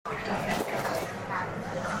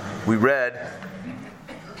We read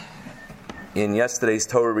in yesterday's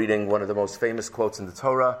Torah reading one of the most famous quotes in the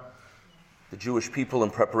Torah. The Jewish people,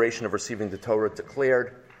 in preparation of receiving the Torah,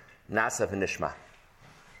 declared, Na'aseh v'nishma.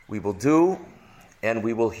 We will do and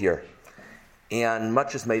we will hear. And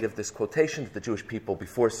much is made of this quotation that the Jewish people,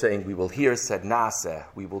 before saying we will hear, said Na'aseh,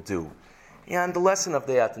 we will do. And the lesson of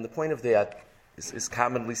that, and the point of that, is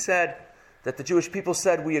commonly said, that the Jewish people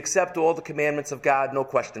said, we accept all the commandments of God, no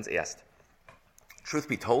questions asked. Truth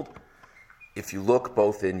be told, if you look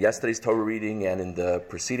both in yesterday's Torah reading and in the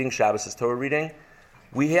preceding Shabbos' Torah reading,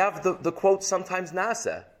 we have the quote sometimes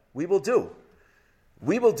Na'aseh, we will do.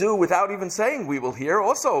 We will do without even saying we will hear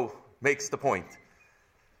also makes the point.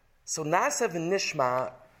 So Na'aseh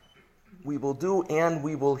v'nishma, we will do and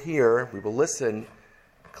we will hear, we will listen,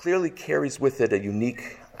 clearly carries with it a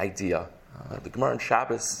unique idea. The Gemara in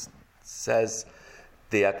Shabbos says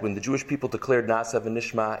that when the Jewish people declared Na'aseh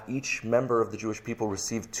v'nishma, each member of the Jewish people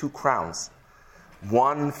received 2 crowns.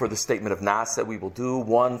 One for the statement of Na'aseh, we will do,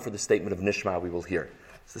 one for the statement of Nishma, we will hear.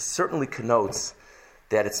 So this certainly connotes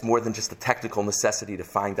that it's more than just a technical necessity to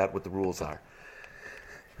find out what the rules are.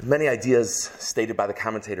 Many ideas stated by the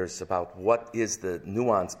commentators about what is the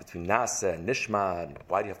nuance between Na'aseh and Nishma, and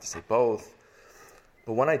why do you have to say both.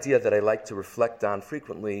 But one idea that I like to reflect on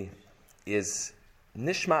frequently is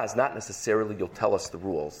Nishma is not necessarily you'll tell us the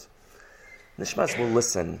rules. Nishma is we'll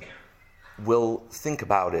listen, we'll think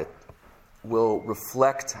about it, we'll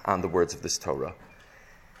reflect on the words of this Torah.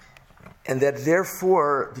 And that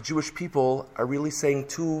therefore the Jewish people are really saying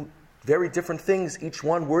 2 very different things, each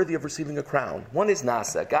one worthy of receiving a crown. One is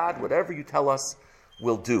Na'aseh, God, whatever you tell us,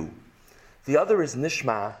 we'll do. The other is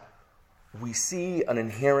Nishma, we see an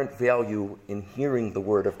inherent value in hearing the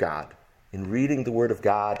Word of God, in reading the Word of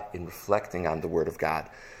God, in reflecting on the Word of God.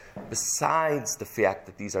 Besides the fact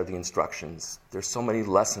that these are the instructions, there's so many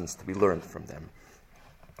lessons to be learned from them.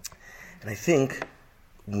 And I think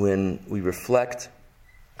when we reflect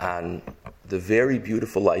on the very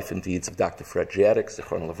beautiful life and deeds of Dr. Fred Jadek,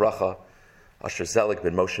 Zichron Livracha, Asher Zelig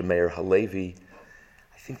ben Moshe Meir Halevi,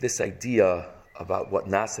 I think this idea about what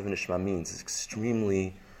Na'aseh v'nishma means is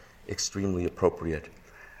extremely, extremely appropriate.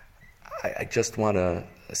 I just want to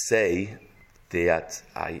say that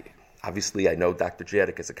I know Dr.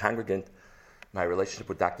 Jadek as a congregant. My relationship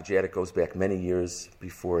with Dr. Jadek goes back many years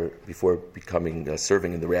before becoming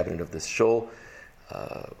serving in the rabbinate of this shul.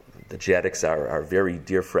 The Jadeks are very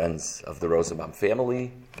dear friends of the Rosenbaum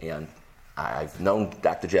family, and I've known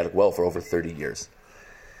Dr. Jadek well for over 30 years.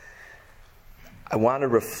 I want to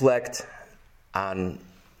reflect on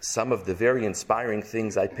some of the very inspiring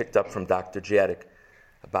things I picked up from Dr. Jadek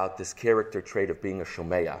about this character trait of being a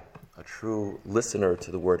shomeya, a true listener to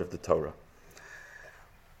the word of the Torah.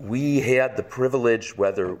 We had the privilege,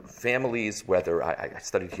 whether I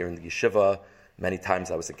studied here in the yeshiva, many times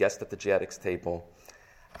I was a guest at the Jadek's table.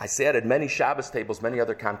 I sat at many Shabbos tables, many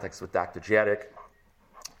other contexts with Dr. Jadek,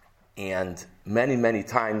 and many, many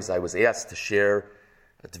times I was asked to share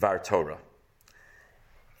a Dvar Torah.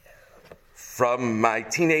 From my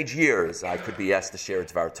teenage years, I could be asked to share a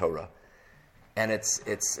Dvar Torah. And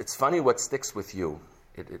it's funny what sticks with you.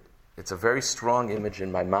 It's a very strong image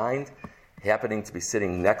in my mind, happening to be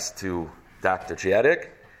sitting next to Dr. Jadek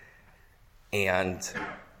and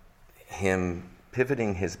him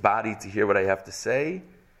pivoting his body to hear what I have to say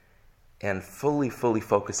and fully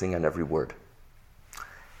focusing on every word.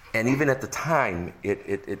 And even at the time,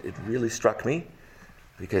 it really struck me,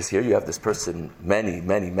 because here you have this person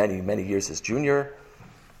many years his junior,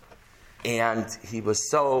 and he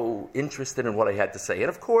was so interested in what I had to say. And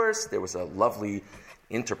of course, there was a lovely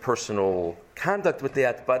interpersonal conduct with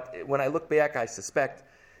that, but when I look back, I suspect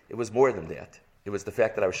it was more than that. It was the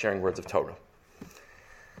fact that I was sharing words of Torah.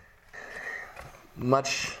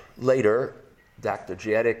 Much later, Dr.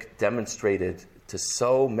 Jadek demonstrated to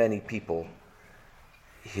so many people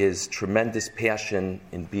his tremendous passion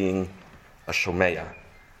in being a shomeya.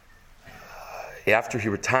 After he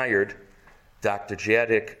retired, Dr.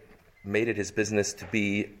 Jadek made it his business to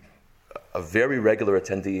be a very regular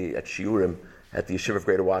attendee at Shiurim at the Yeshiva of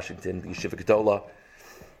Greater Washington, the Yeshiva Gedola,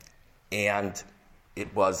 and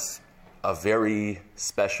it was a very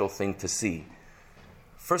special thing to see.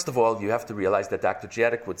 First of all, you have to realize that Dr.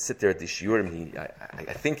 Jadek would sit there at the Shiurim.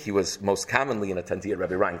 I think he was most commonly an attendee at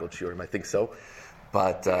Rabbi Reingold Shiurim, I think so,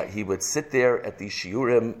 but he would sit there at the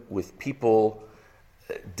Shiurim with people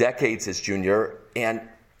decades his junior, and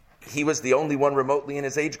he was the only one remotely in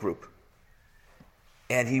his age group.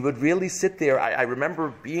 And he would really sit there. I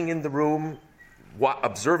remember being in the room,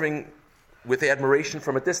 observing with admiration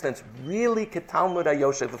from a distance, really ketalmud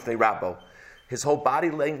hayoshev lifnei Rabbo. His whole body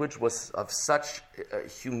language was of such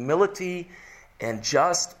humility and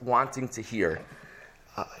just wanting to hear.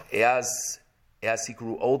 As he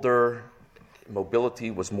grew older,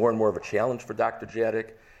 mobility was more and more of a challenge for Dr.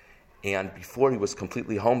 Jadek, and before he was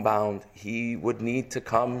completely homebound, he would need to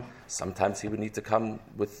come. Sometimes he would need to come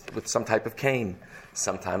with some type of cane.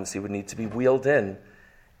 Sometimes he would need to be wheeled in.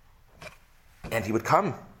 And he would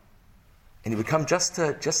come. And he would come just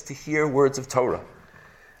to hear words of Torah.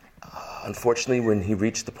 Unfortunately, when he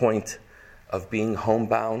reached the point of being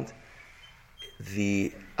homebound,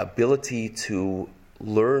 the ability to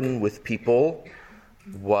learn with people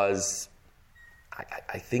was,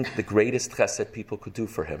 I think, the greatest chesed people could do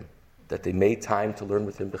for him, that they made time to learn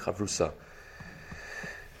with him b'chavrusa.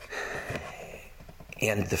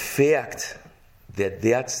 And the fact that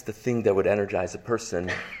that's the thing that would energize a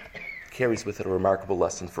person carries with it a remarkable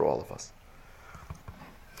lesson for all of us.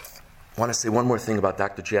 I want to say one more thing about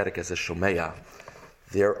Dr. Jadek as a shomeya.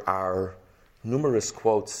 There are numerous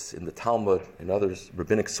quotes in the Talmud and other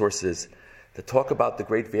rabbinic sources that talk about the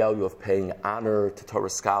great value of paying honor to Torah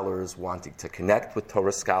scholars, wanting to connect with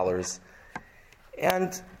Torah scholars.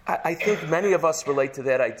 And I think many of us relate to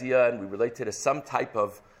that idea, and we relate to it as some type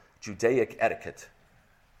of Judaic etiquette.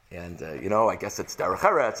 And, I guess it's derech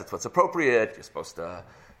eretz, it's what's appropriate. You're supposed to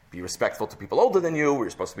be respectful to people older than you. You're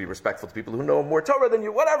supposed to be respectful to people who know more Torah than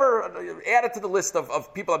you. Whatever, add it to the list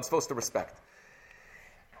of people I'm supposed to respect.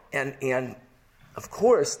 And of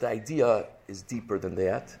course, the idea is deeper than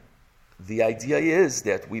that. The idea is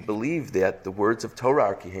that we believe that the words of Torah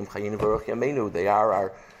are Kihem Chayinu V'Ruach Yameinu. They are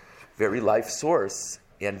our very life source.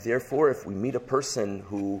 And therefore, if we meet a person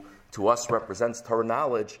who to us represents Torah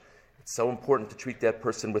knowledge, it's so important to treat that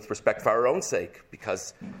person with respect for our own sake,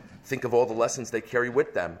 because think of all the lessons they carry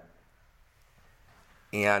with them.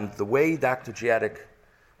 And the way Dr. Jadek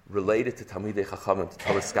related to Talmidei Chachamim, to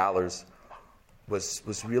Torah scholars,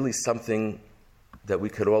 was really something that we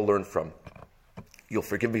could all learn from. You'll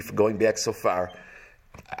forgive me for going back so far.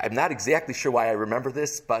 I'm not exactly sure why I remember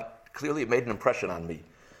this, but clearly it made an impression on me.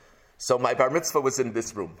 So my bar mitzvah was in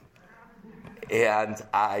this room. And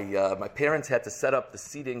my parents had to set up the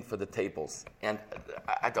seating for the tables. And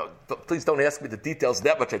please don't ask me the details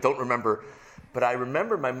that much, I don't remember. But I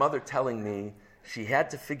remember my mother telling me she had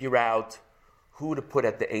to figure out who to put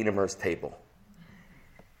at the Einemer's table.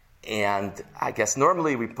 And I guess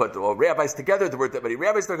normally we put all rabbis together, there weren't that many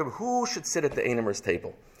rabbis together, who should sit at the Einemer's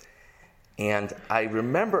table? And I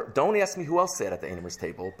remember, don't ask me who else sat at the Einemer's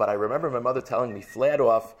table, but I remember my mother telling me flat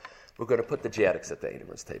off, we're going to put the Jadeks at the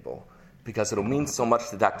Einemer's table, because it'll mean so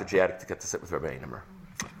much to Dr. Jadek to get to sit with Rabbi Einemer.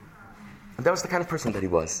 And that was the kind of person that he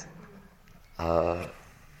was. I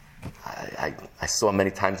saw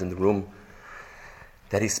many times in the room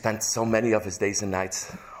that he spent so many of his days and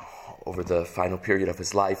nights over the final period of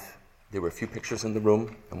his life. There were a few pictures in the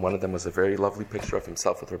room, and one of them was a very lovely picture of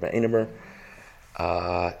himself with Rabbi Einemer.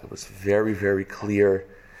 It was very, very clear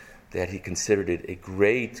that he considered it a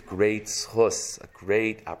great, great schus, a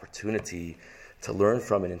great opportunity to learn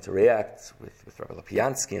from and interact with Rabbi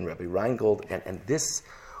Lopiansky and Rabbi Reingold. And this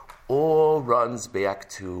all runs back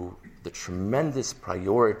to the tremendous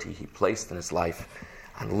priority he placed in his life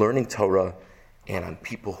on learning Torah and on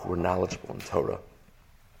people who were knowledgeable in Torah.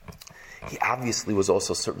 He obviously was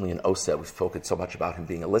also certainly an oseh. We've spoken so much about him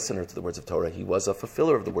being a listener to the words of Torah. He was a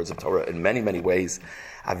fulfiller of the words of Torah in many, many ways.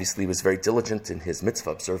 Obviously, he was very diligent in his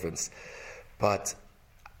mitzvah observance. But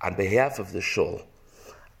on behalf of the shul,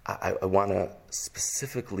 I want to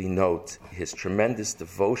specifically note his tremendous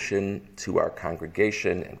devotion to our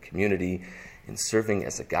congregation and community in serving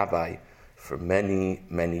as a gabbai for many,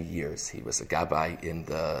 many years. He was a gabbai in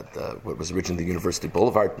the what was originally the University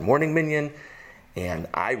Boulevard morning minyan, and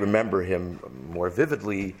I remember him more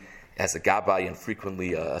vividly as a gabbai and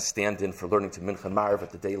frequently a stand-in for learning to Mincha Marav at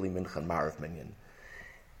the daily Mincha Marav minyan.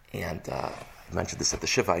 And I mentioned this at the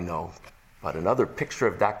Shiva, I know, but another picture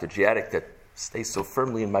of Dr. Jadek that stays so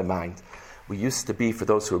firmly in my mind. We used to be, for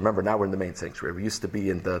those who remember, now we're in the main sanctuary, we used to be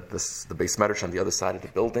in the Beis Medrash on the other side of the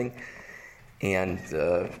building, and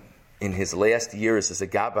in his last years as a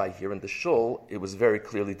gabbai here in the shul, it was very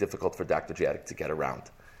clearly difficult for Dr. Jadek to get around.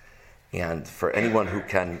 And for anyone who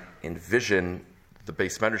can envision the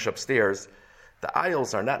Beis Medrash upstairs, the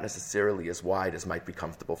aisles are not necessarily as wide as might be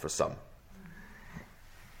comfortable for some.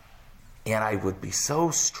 And I would be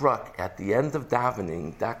so struck at the end of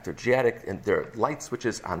davening, Dr. Jadek, and there are light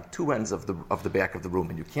switches on two ends of the back of the room,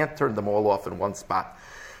 and you can't turn them all off in one spot.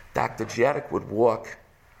 Dr. Jadek would walk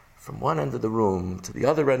from one end of the room to the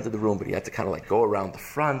other end of the room, but he had to kind of like go around the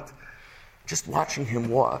front. Just watching him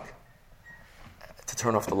walk to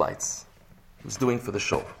turn off the lights. He was doing for the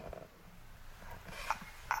shul.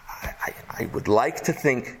 I would like to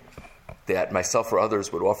think that myself or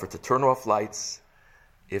others would offer to turn off lights.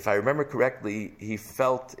 If I remember correctly, he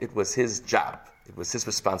felt it was his job, it was his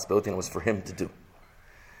responsibility, and it was for him to do.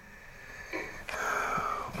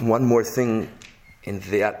 One more thing in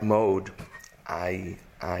that mode, I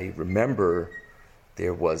remember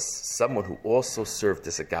there was someone who also served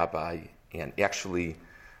as a gabbai and actually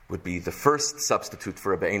would be the first substitute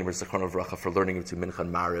for Rabbi Einer Zichrono Livracha for learning into Mincha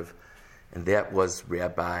and Mariv, and that was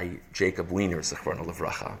Rabbi Jacob Wiener Zichrono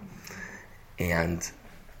Livracha. And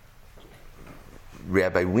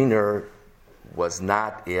Rabbi Wiener was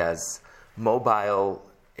not as mobile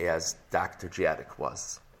as Dr. Jadek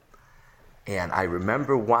was. And I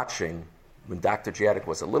remember watching, when Dr. Jadek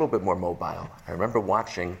was a little bit more mobile, I remember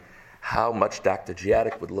watching how much Dr.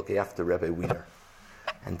 Jadek would look after Rabbi Wiener.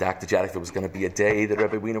 And Dr. Jadek, if there was going to be a day that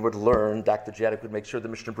Rabbi Wiener would learn, Dr. Jadek would make sure the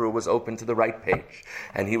Mishnah Berurah was open to the right page.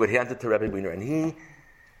 And he would hand it to Rabbi Wiener. And he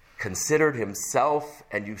considered himself,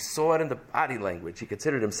 and you saw it in the body language, he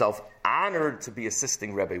considered himself honored to be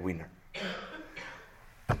assisting Rabbi Wiener.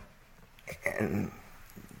 And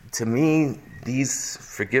to me, these,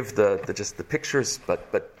 forgive just the pictures,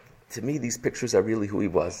 but to me, these pictures are really who he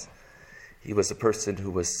was. He was a person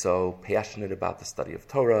who was so passionate about the study of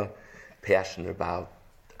Torah, passionate about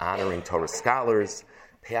honoring Torah scholars,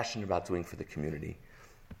 passionate about doing for the community.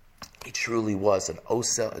 He truly was an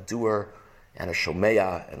osa, a doer, and a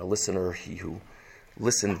shomeya, and a listener, he who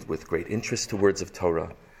listened with great interest to words of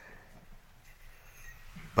Torah.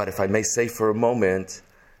 But if I may say for a moment,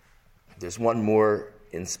 there's one more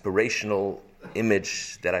inspirational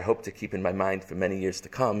image that I hope to keep in my mind for many years to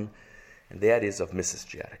come, and that is of Mrs.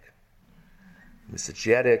 Jadek. Mrs.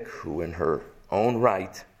 Jadek, who in her own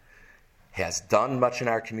right has done much in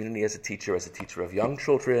our community as a teacher of young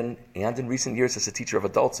children, and in recent years as a teacher of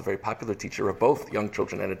adults, a very popular teacher of both young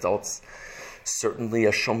children and adults. Certainly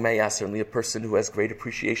a shomeya, certainly a person who has great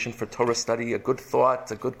appreciation for Torah study, a good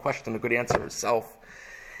thought, a good question, a good answer herself.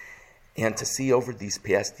 And to see over these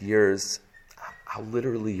past years how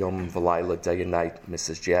literally yom v'layla, day and night,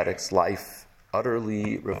 Mrs. Jadek's life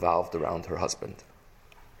utterly revolved around her husband.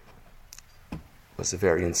 It was a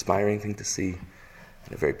very inspiring thing to see,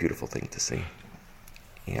 and a very beautiful thing to see.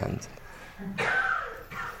 And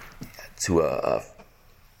to a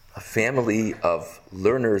family of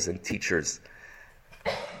learners and teachers,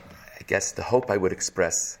 I guess the hope I would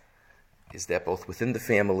express is that both within the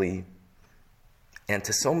family and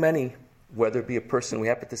to so many, whether it be a person we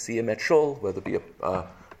happen to see him at shul, whether it be a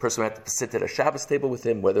person we happen to sit at a Shabbos table with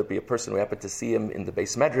him, whether it be a person we happen to see him in the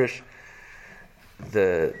Beis Medrash,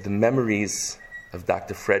 the memories of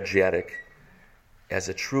Dr. Fred Jadek as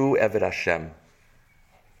a true Eved Hashem,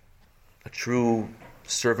 a true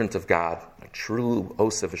servant of God, a true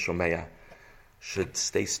Osa v'Shomeya, should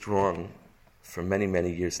stay strong for many,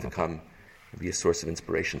 many years to come and be a source of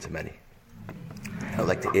inspiration to many. I'd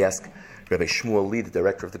like to ask Rabbi Shmuel Lee, the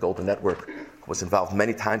director of the Golden Network, who was involved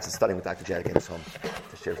many times in studying with Dr. Jadek at his home,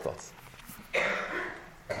 to share thoughts.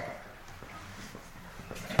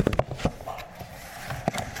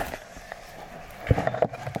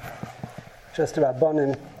 Just about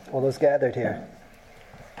Rabbanim, all those gathered here.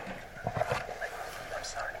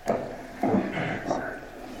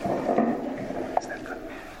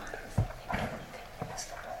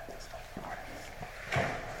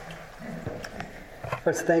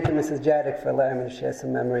 First, thank you, Mrs. Jadek, for allowing me to share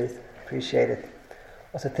some memories. Appreciate it.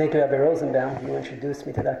 Also, thank you, Rabbi Rosenbaum. You introduced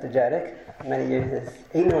me to Dr. Jadek many years,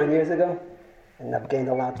 8-9 years ago, and I've gained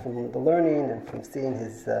a lot from the learning and from seeing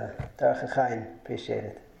his Darach HaChaim. Appreciate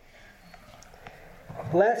it.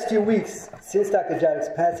 The last few weeks since Dr. Jadek's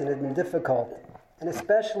passing have been difficult, and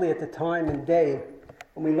especially at the time and day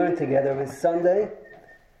when we learned together. It was Sunday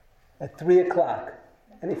at 3 o'clock.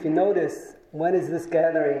 And if you notice, when is this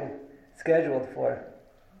gathering scheduled for?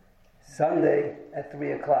 Sunday at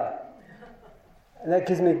 3 o'clock. And that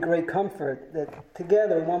gives me great comfort that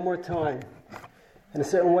together, one more time, in a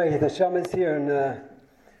certain way, the Neshama is here, and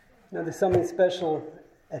there's something special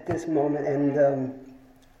at this moment, and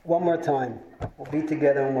one more time, we'll be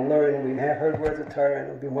together and we'll learn. We have heard words of Torah, and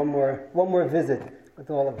it'll be one more visit with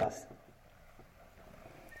all of us.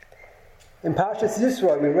 In Parshas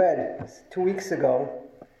Yisro, we read 2 weeks ago,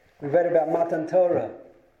 we read about Matan Torah,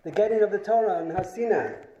 the getting of the Torah on Har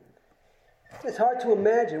Sinai. It's hard to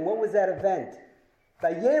imagine, what was that event?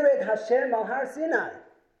 Vayered Hashem al Har Sinai.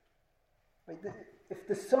 If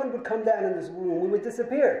the sun would come down in this room, we would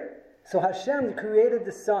disappear. So Hashem created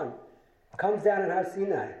the sun, comes down in Har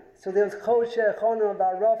Sinai. So there was Choshech, Chona,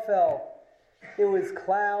 Varafel. There was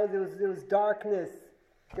clouds, there was darkness.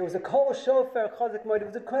 There was a Kol Shofar, Chazak Moed. It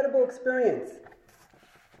was an incredible experience.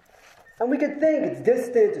 And we could think it's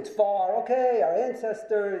distant, it's far. Okay, our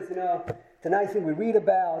ancestors, It's a nice thing we read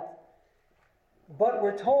about. But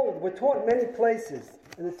we're taught many places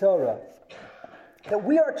in the Torah that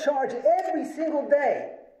we are charged every single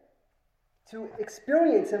day to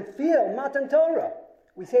experience and feel Matan Torah.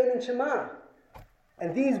 We say it in Shema.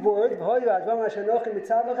 And these words,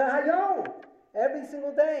 every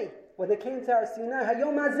single day, when they came to our Sinai,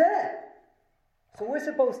 Hayom Hazeh. So we're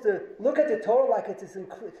supposed to look at the Torah like it's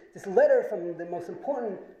this letter from the most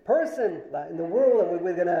important person in the world, and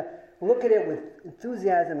we're going to look at it with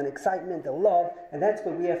enthusiasm and excitement and love, and that's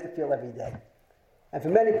what we have to feel every day. And for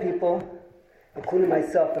many people, including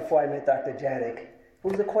myself before I met Dr. Jadik, it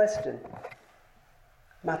was a question.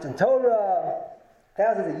 Matan Torah,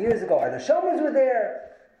 thousands of years ago, our Neshamas were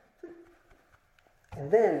there. And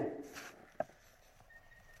then,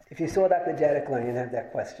 if you saw Dr. Jadik learn, you'd have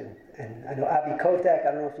that question. And I know Avi Kotak,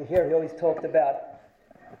 I don't know if you hear, he always talked about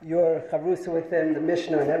your Chavrusa with him, the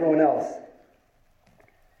Mishnah, and everyone else.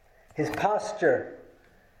 His posture,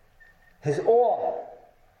 his awe.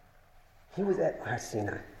 He was at Har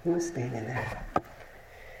Sinai. He was standing there.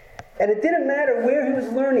 And it didn't matter where he was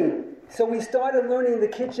learning. So we started learning in the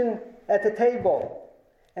kitchen at the table.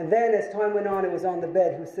 And then as time went on, it was on the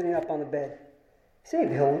bed. He was sitting up on the bed. See,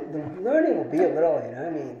 the learning will be a little,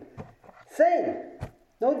 same.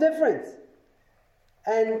 No difference.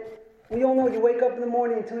 And we all know you wake up in the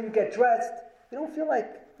morning until you get dressed. You don't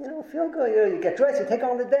feel good. You get dressed, you take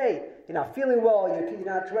on the day. You're not feeling well, you're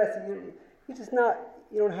not dressed. You're just not,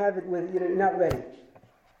 you don't have it with, you're not ready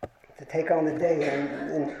to take on the day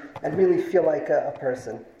and really feel like a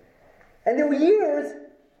person. And there were years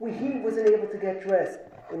where he wasn't able to get dressed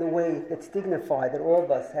in a way that's dignified, that all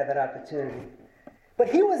of us have that opportunity. But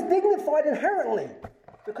he was dignified inherently,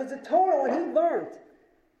 because the Torah, when he learned,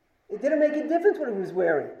 it didn't make a difference what he was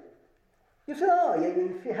wearing. You feel, how do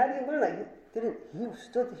you learn?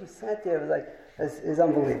 He sat there, it was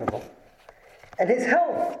unbelievable. And his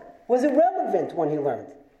health was irrelevant when he learned.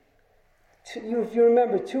 If you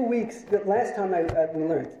remember, 2 weeks, the last time we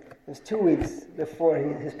learned, it was 2 weeks before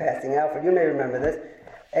his passing. Alfred, you may remember this.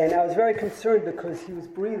 And I was very concerned because he was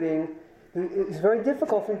breathing. It was very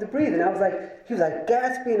difficult for him to breathe. And he was like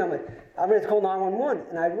gasping. I'm ready to call 911.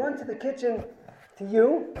 And I run to the kitchen to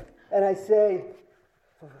you, and I say,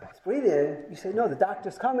 he's breathing. You say, no, the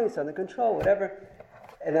doctor's coming, it's under control, whatever.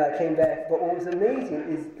 And then I came back. But what was amazing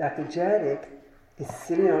is Dr. Jadik is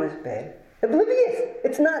sitting on his bed, oblivious.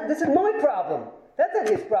 This is my problem. That's not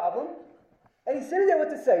his problem. And he's sitting there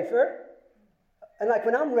with the Sefer. And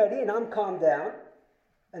when I'm ready and I'm calmed down,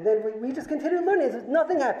 and then we just continue learning.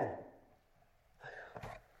 Nothing happened.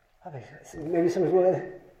 Maybe someone's wrong,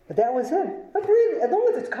 but that was him. I'm breathing. As long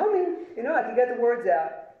as it's coming, I can get the words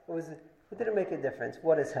out. It didn't make a difference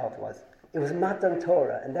what his health was. It was Matan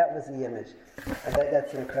Torah, and that was the image. And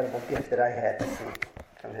that's an incredible gift that I had to see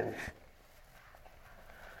from him.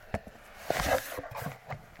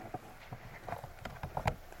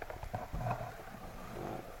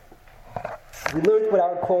 We learned what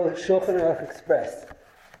I would call Shulchan Aruch Express,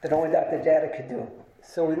 that only Dr. Jadik could do.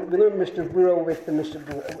 So we learned Mishnah Berurah with the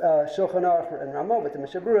Shulchan Aruch and Ramah with the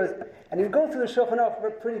Mishnah Berurahs, and he would go through the Shulchan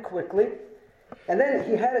Aruch pretty quickly. And then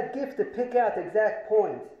he had a gift to pick out the exact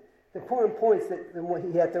points, the important points that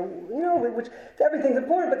he had to, which everything's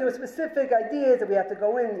important, but there were specific ideas that we have to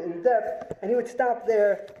go in depth, and he would stop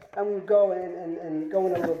there, and we would go and go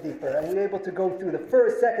in a little deeper. And we were able to go through the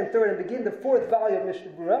first, second, third, and begin the fourth volume of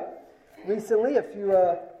Mishnah Berurah recently, a few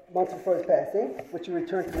months before his passing, which he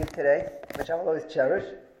returned to me today, which I will always cherish.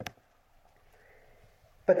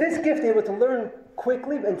 But this gift, able to learn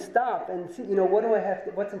quickly and stop and see,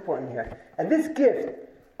 what's important here. And this gift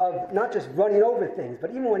of not just running over things,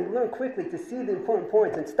 but even when he learned quickly to see the important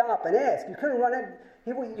points and stop and ask. You couldn't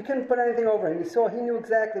you couldn't put anything over him. He knew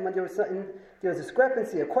exactly when there was a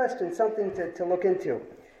discrepancy, a question, something to look into.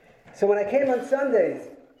 So when I came on Sundays,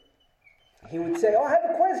 he would say, I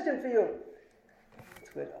have a question for you.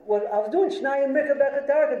 Good. Well, I was doing Shnai and Mikra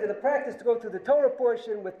Bechatarka, did the practice to go through the Torah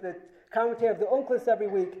portion with the commentary of the Unclus every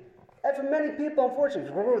week. And for many people,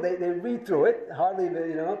 unfortunately, they read through it. Hardly,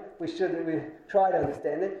 we try to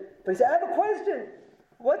understand it. But he said, I have a question.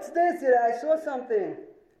 What's this? I saw something.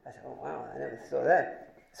 I said, oh, wow, I never saw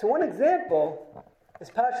that. So one example is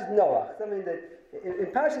Parshas Noach. Something that, in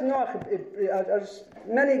Parshas Noach,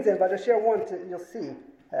 many examples, I'll just share one, you'll see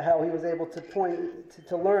how he was able to point,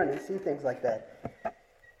 to learn and see things like that.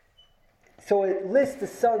 So it lists the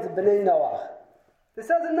sons of Bnei Noach. The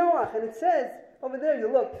sons of Noach, and it says, over there you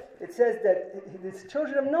look, it says that the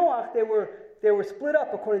children of Noach, they were split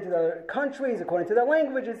up according to their countries, according to their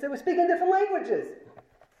languages. They were speaking different languages.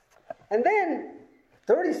 And then,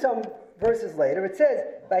 30-some verses later, it says,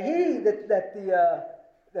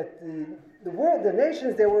 the world, the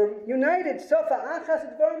nations, they were united.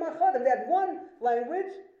 They had one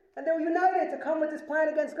language, and they were united to come with this plan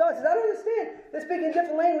against God. He says, I don't understand. They're speaking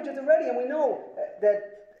different languages already, and we know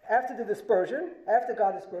that after the dispersion, after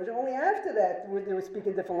God's dispersion, only after that they were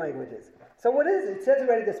speaking different languages. So what is it? It says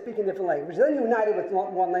already they're speaking different languages. Then united with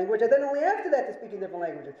one language, and then only after that they're speaking different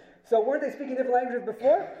languages. So weren't they speaking different languages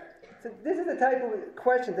before? So this is the type of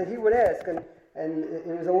question that he would ask, and it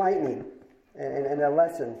was enlightening and a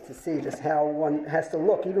lesson to see just how one has to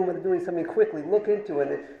look, even when doing something quickly. Look into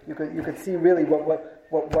it, and you could see really what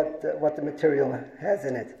the material has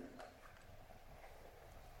in it.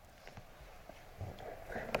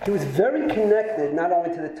 He was very connected not only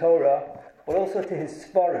to the Torah, but also to his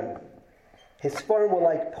Sfarim. His Sfarim were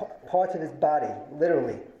like parts of his body,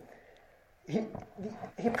 literally. He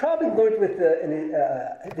probably learned with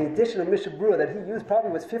the edition of Mishnah Berurah that he used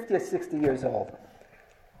probably was 50 or 60 years old.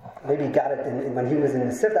 Maybe he got it when he was in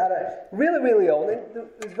the Sifta. Really, really old. It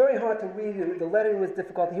was very hard to read. The lettering was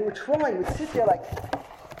difficult. He would sit there like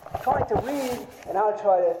trying to read, and I would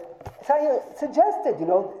try to. So he suggested, in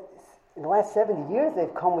the last 70 years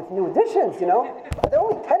they've come with new editions, but they're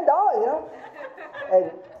only $10,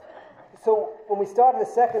 And so when we started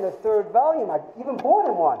the second or third volume, I even bought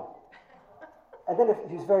him one. And then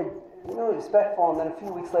he was very, respectful, and then a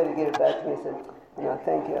few weeks later he gave it back to me and said,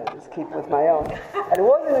 thank you, I'll just keep it with my own. And it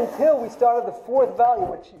wasn't until we started the fourth volume,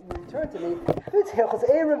 which you returned to me, it's Hilchos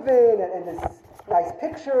Eruvin, and there's nice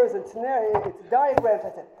pictures and scenarios, it's diagrams.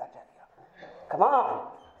 I said, come on.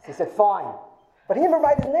 So he said, fine. But he didn't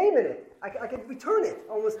write his name in it. I could return it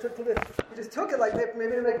almost to the... He just took it like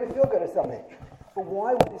maybe to make me feel good or something. But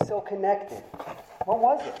why was he so connected? What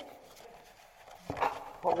was it?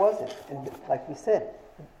 What was it? And like we said,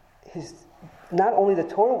 not only the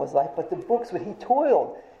Torah was life, but the books where he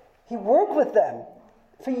toiled. He worked with them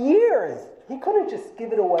for years. He couldn't just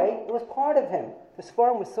give it away. It was part of him. The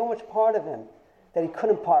Sfarim was so much part of him that he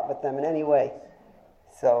couldn't part with them in any way.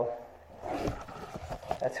 So,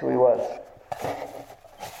 that's who he was.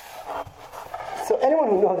 So anyone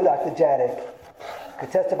who knows Dr. Jadik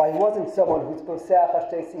could testify he wasn't someone who's posach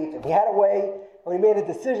hashtei sifim. He had a way. When he made a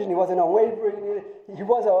decision, he wasn't unwavering. He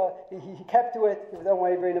kept to it. He was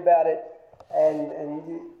unwavering about it,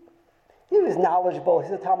 and he was knowledgeable.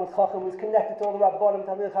 He's a Talmud Chacham. He was connected to all the Rabbanim,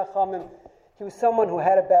 Talmud Chachamim. He was someone who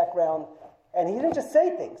had a background, and he didn't just say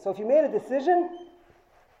things. So if you made a decision,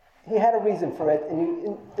 he had a reason for it,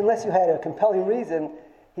 and unless you had a compelling reason,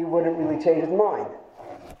 he wouldn't really change his mind.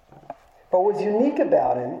 But what's unique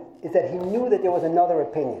about him is that he knew that there was another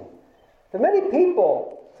opinion. For many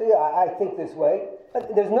people, say, I think this way,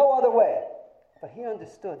 but there's no other way. But he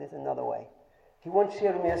understood there's another way. He once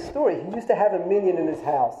shared with me a story. He used to have a minyan in his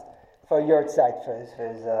house for a yurtzeit for his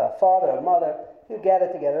father or mother. He would gather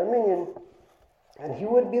together a minyan, and he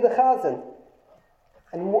would be the chazan.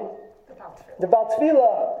 And the Baal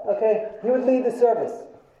Tefillah, okay, he would lead the service.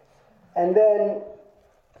 And then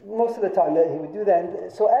most of the time he would do that.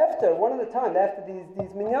 And so after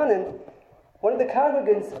these minyanim, one of the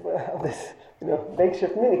congregants of this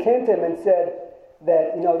makeshift minyan came to him and said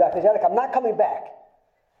that, Dr. Jadik, I'm not coming back.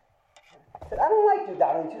 I said, I don't like you,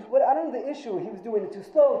 Doctor. I don't know the issue. He was doing it too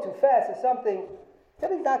slow, too fast, or something. He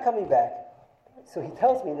said he's not coming back. So he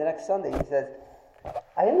tells me the next Sunday, he says,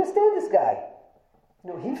 I understand this guy.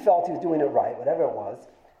 He felt he was doing it right, whatever it was.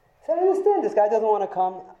 He said, I understand this guy doesn't want to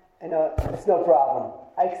come. It's no problem.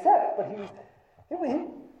 I accept, but he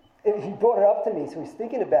brought it up to me, so he's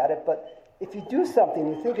thinking about it. But if you do something,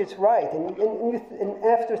 you think it's right, and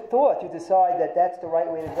after thought, you decide that that's the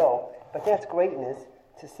right way to go. But that's greatness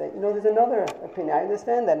to say, there's another opinion. I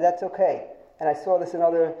understand that, that's okay. And I saw this in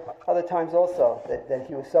other times also, that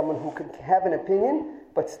he was someone who could have an opinion,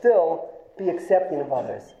 but still be accepting of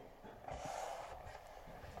others.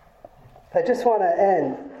 I just want to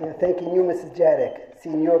end, thanking you, Mrs. Jadik,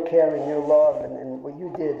 seeing your care and your love and what you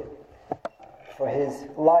did for his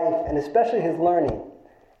life, and especially his learning.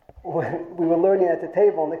 When we were learning at the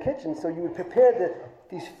table in the kitchen, so you would prepare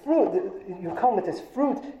these fruit. You come with this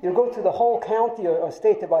fruit. You go to the whole county or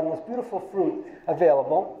state to buy the most beautiful fruit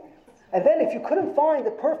available. And then if you couldn't find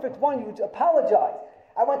the perfect one, you would apologize.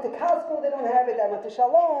 I went to Costco, they don't have it. I went to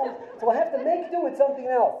Shalom, so I'll have to make do with something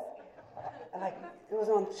else. And it was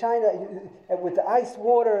on China with the ice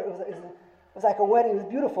water. It was like a wedding. It was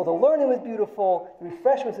beautiful. The learning was beautiful. The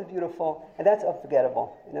refreshments were beautiful, and that's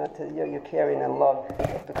unforgettable. Your caring and love,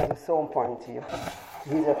 because it's so important to you.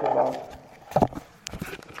 He's up for love.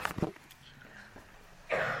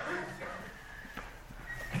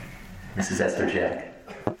 Mrs. Esther Jack.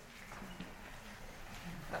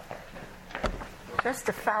 Just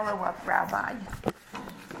to follow up, Rabbi.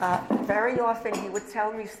 Very often he would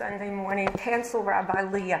tell me Sunday morning, cancel Rabbi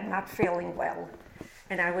Lee, I'm not feeling well.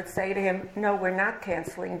 And I would say to him, no, we're not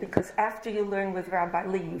canceling, because after you learn with Rabbi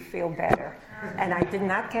Lee, you feel better. And I did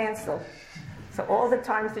not cancel. So all the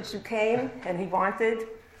times that you came and he wanted,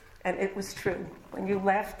 and it was true. When you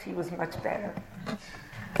left, he was much better.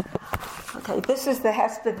 Okay, this is the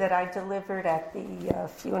hesped that I delivered at the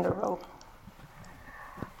funeral.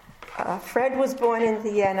 Fred was born in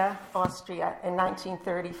Vienna, Austria, in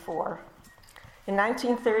 1934. In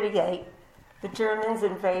 1938, the Germans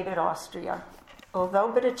invaded Austria.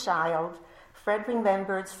 Although but a child, Fred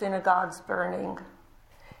remembered synagogues burning.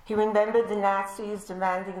 He remembered the Nazis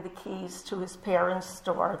demanding the keys to his parents'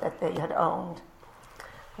 store that they had owned.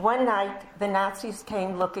 One night, the Nazis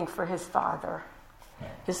came looking for his father.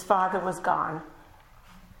 His father was gone.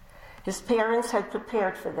 His parents had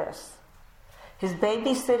prepared for this. His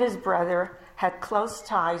babysitter's brother had close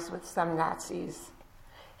ties with some Nazis.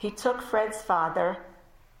 He took Fred's father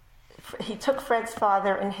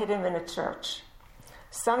and hid him in a church.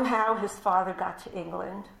 Somehow his father got to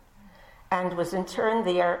England and was interned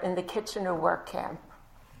there in the Kitchener work camp.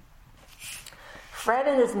 Fred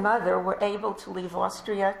and his mother were able to leave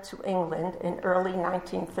Austria to England in early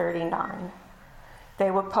 1939. They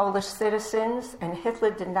were Polish citizens, and Hitler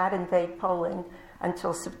did not invade Poland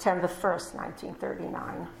until September 1st,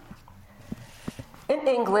 1939. In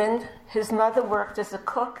England, his mother worked as a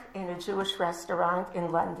cook in a Jewish restaurant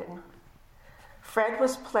in London. Fred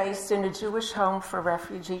was placed in a Jewish home for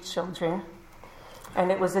refugee children,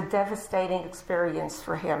 and it was a devastating experience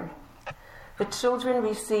for him. The children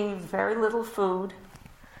received very little food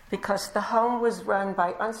because the home was run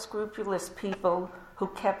by unscrupulous people who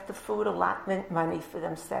kept the food allotment money for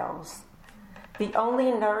themselves. The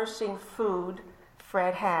only nourishing food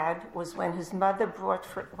Fred had was when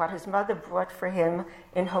what his mother brought for him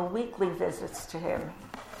in her weekly visits to him.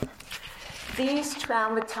 These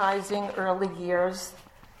traumatizing early years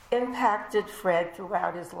impacted Fred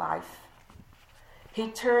throughout his life. He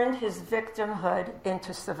turned his victimhood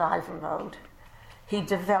into survivor mode. He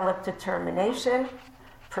developed determination,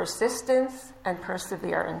 persistence, and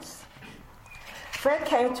perseverance. Fred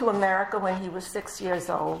came to America when he was 6 years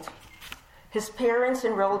old. His parents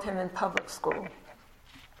enrolled him in public school.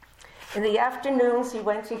 In the afternoons, he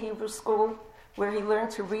went to Hebrew school, where he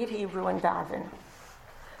learned to read Hebrew and daven.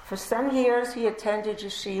 For some years, he attended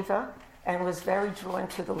yeshiva and was very drawn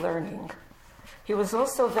to the learning. He was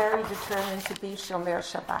also very determined to be Shomer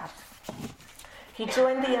Shabbat. He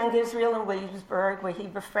joined the Young Israel in Williamsburg, where he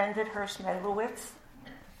befriended Hirsch Menlowitz.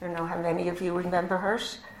 I don't know how many of you remember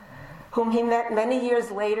Hirsch, whom he met many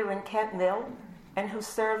years later in Kent Mill, and who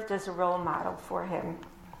served as a role model for him.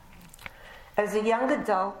 As a young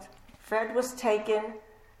adult, Fred was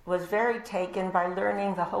very taken by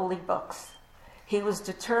learning the holy books. He was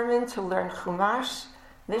determined to learn Chumash,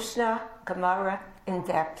 Mishnah, Gemara in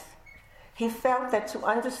depth. He felt that to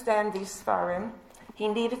understand these Sfarim, he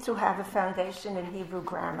needed to have a foundation in Hebrew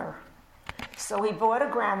grammar. So he bought a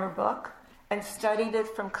grammar book and studied it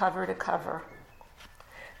from cover to cover.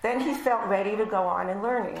 Then he felt ready to go on in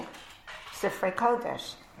learning Sifrei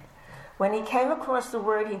Kodesh. When he came across a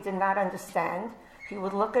word he did not understand, he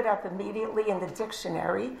would look it up immediately in the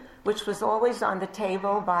dictionary, which was always on the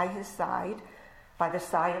table by his side, by the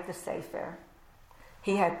side of the Sefer.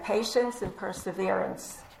 He had patience and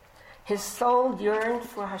perseverance. His soul yearned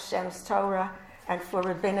for Hashem's Torah and for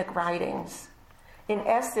rabbinic writings. In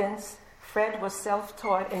essence, Fred was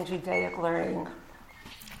self-taught in Judaic learning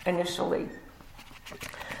initially.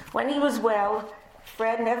 When he was well,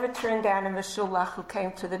 Fred never turned down a Meshulach who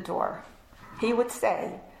came to the door. He would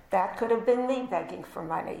say, "That could have been me begging for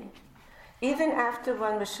money." Even after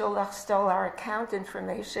one Meshulach stole our account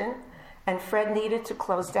information and Fred needed to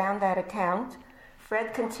close down that account,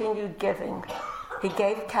 Fred continued giving. He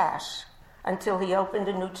gave cash until he opened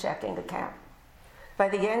a new checking account. By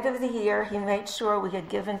the end of the year, he made sure we had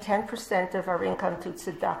given 10% of our income to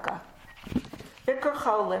tzedakah. Bikur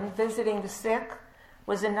Cholim, visiting the sick,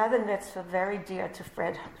 was another mitzvah very dear to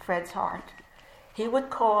Fred's heart. He would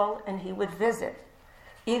call and he would visit.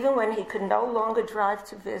 Even when he could no longer drive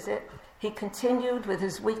to visit, he continued with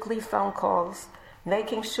his weekly phone calls,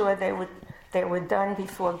 making sure they were done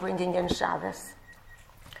before bringing in Shabbos.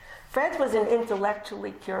 Fred was an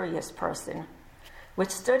intellectually curious person, which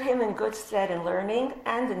stood him in good stead in learning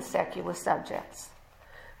and in secular subjects.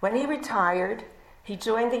 When he retired, he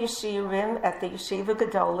joined the yeshivim at the Yeshiva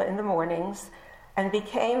Gedola in the mornings and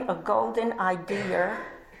became a golden ideer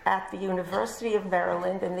at the University of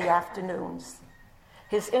Maryland in the afternoons.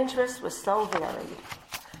 His interests were so varied.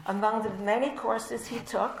 Among the many courses he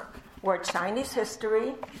took were Chinese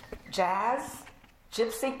history, jazz,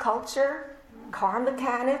 gypsy culture, car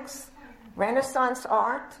mechanics, Renaissance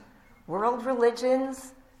art, world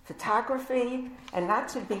religions, photography, and not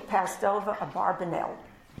to be passed over, a barbanel.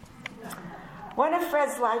 One of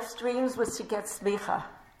Fred's life's dreams was to get smicha.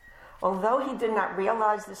 Although he did not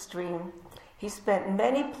realize this dream, he spent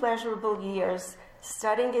many pleasurable years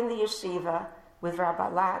studying in the yeshiva with Rabbi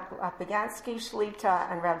Lapiansky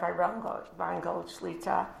Shlita and Rabbi Reingold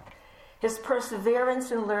Shlita. His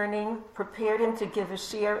perseverance in learning prepared him to give a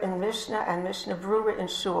shiur in Mishnah and Mishnah Brura in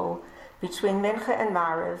Shul between Mincha and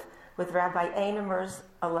Mariv with Rabbi Einemer's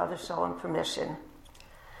Alav Shalom permission.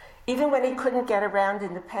 Even when he couldn't get around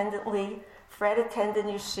independently, Fred attended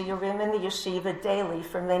shiurim in the yeshiva daily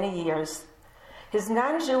for many years. His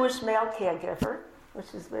non-Jewish male caregiver,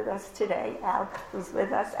 which is with us today, who's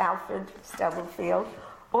with us, Alfred Stubblefield,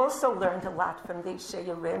 also learned a lot from these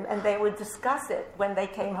shiurim, and they would discuss it when they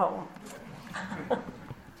came home.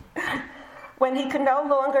 When he could no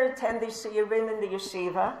longer attend the shiurim in the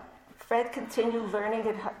yeshiva, Fred continued learning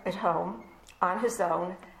at home on his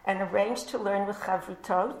own and arranged to learn with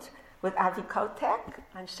Chavrutot, with Avi Kotek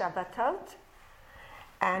on Shabbatot,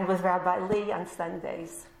 and with Rabbi Lee on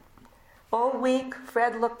Sundays. All week,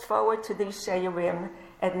 Fred looked forward to these shiurim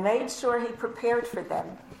and made sure he prepared for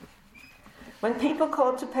them. When people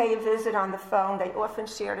called to pay a visit on the phone, they often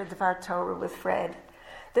shared a Dvar Torah with Fred.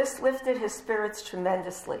 This lifted his spirits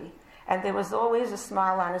tremendously, and there was always a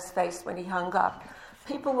smile on his face when he hung up.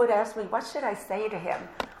 People would ask me, what should I say to him?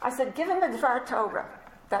 I said, give him a Dvar Torah.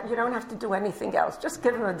 That you don't have to do anything else. Just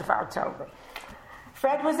give him a Dvar Torah.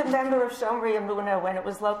 Fred was a member of Shomrei Emunah when it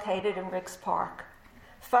was located in Ricks Park.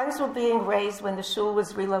 Funds were being raised when the shul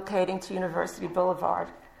was relocating to University Boulevard.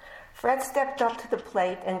 Fred stepped up to the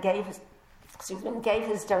plate and gave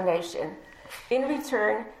his donation. In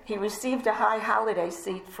return, he received a high holiday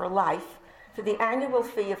seat for life for the annual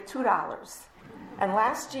fee of $2. And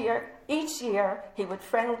each year, he would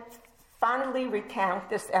fondly recount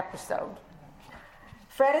this episode.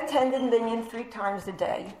 Fred attended Minyan 3 times a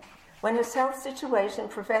day. When his health situation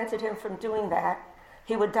prevented him from doing that,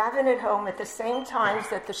 he would daven at home at the same times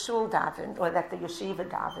that the shul davened, or that the yeshiva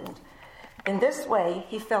davened. In this way,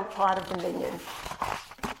 he felt part of the Minyan.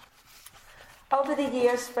 Over the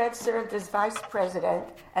years, Fred served as vice president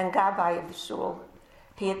and gabbai of the shul.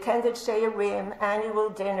 He attended shiurim, annual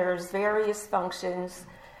dinners, various functions,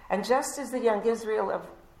 and just as the young Israel of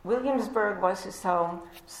Williamsburg was his home,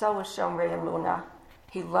 so was Shomrei Emunah.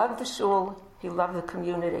 He loved the shul, he loved the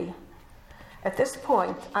community. At this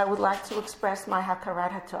point, I would like to express my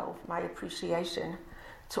hakarat hatov, my appreciation,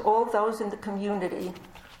 to all those in the community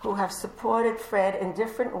who have supported Fred in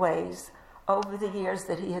different ways over the years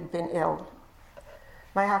that he had been ill.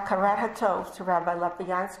 My hakarat hatov to Rabbi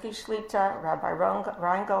Lapiansky Shlita, Rabbi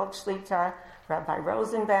Reingold Shlita, Rabbi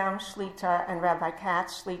Rosenbaum Shlita, and Rabbi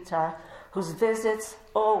Katz Shlita, whose visits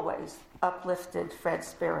always uplifted Fred's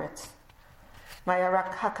spirits. My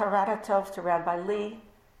hakarat hatov to Rabbi Lee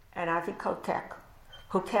and Avi Kotek,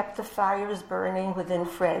 who kept the fires burning within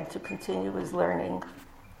Fred to continue his learning.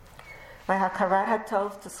 My hakarat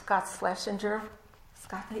hatov to Scott Schlesinger,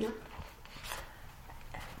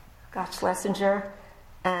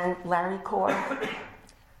 and Larry Core,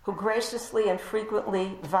 who graciously and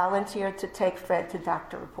frequently volunteered to take Fred to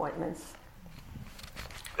doctor appointments.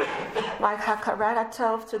 My hakarat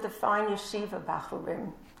hatov to the fine yeshiva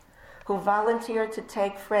bachurim, who volunteered to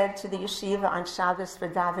take Fred to the yeshiva on Shabbos for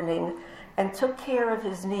davening and took care of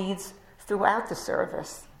his needs throughout the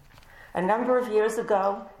service. A number of years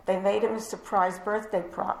ago, they made him a surprise birthday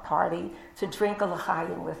party to drink a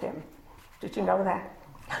l'chaim with him. Did you know that?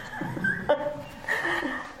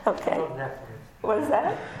 Okay. What is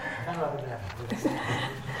that?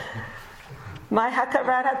 My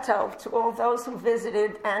hakarat hatov to all those who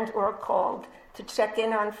visited and or called to check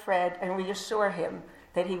in on Fred and reassure him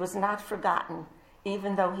that he was not forgotten,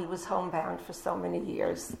 even though he was homebound for so many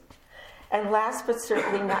years. And last but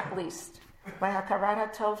certainly not least, my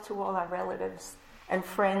hakarat hatov to all our relatives and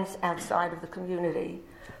friends outside of the community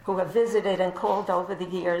who have visited and called over the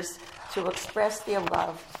years to express their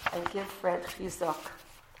love and give Fred chizuk.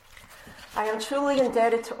 I am truly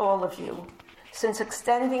indebted to all of you, since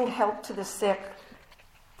extending help to the sick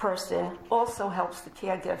person also helps the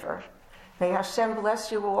caregiver. May Hashem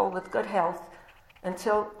bless you all with good health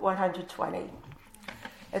until 120.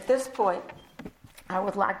 At this point, I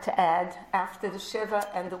would like to add, after the Shiva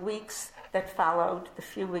and the weeks that followed, the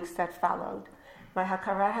few weeks that followed, my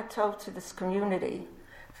hakarat hatov to this community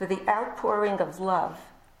for the outpouring of love,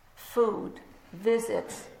 food,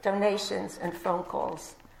 visits, donations, and phone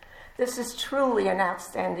calls. This is truly an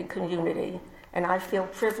outstanding community, and I feel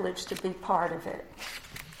privileged to be part of it.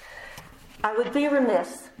 I would be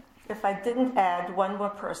remiss if I didn't add one more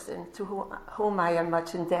person to whom I am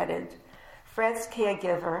much indebted, Fred's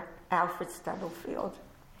caregiver, Alfred Stubblefield.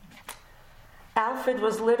 Alfred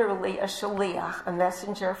was literally a shaliach, a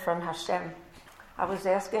messenger from Hashem. I was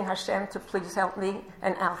asking Hashem to please help me,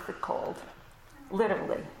 and Alfred called.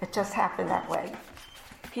 Literally, it just happened that way.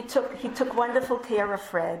 He took wonderful care of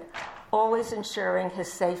Fred, always ensuring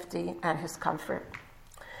his safety and his comfort.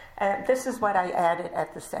 And this is what I added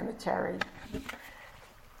at the cemetery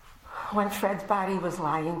when Fred's body was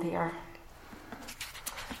lying there.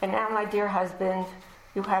 And now, my dear husband,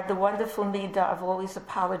 you had the wonderful midah of always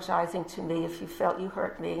apologizing to me if you felt you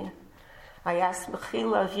hurt me. I ask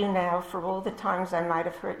mechila of you now for all the times I might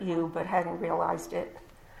have hurt you but hadn't realized it.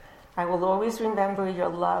 I will always remember your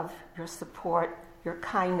love, your support, your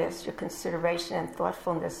kindness, your consideration and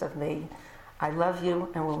thoughtfulness of me. I love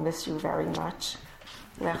you and will miss you very much.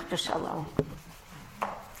 Lech b'shalom.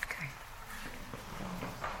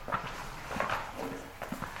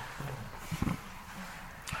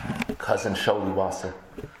 Cousin Sholi Wasser.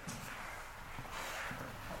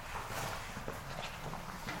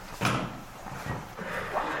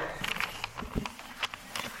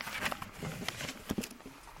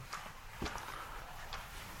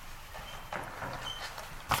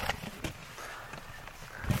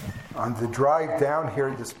 On the drive down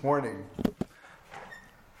here this morning,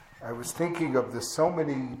 I was thinking of the so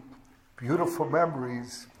many beautiful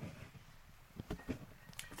memories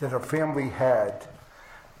that our family had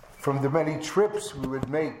from the many trips we would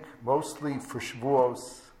make, mostly for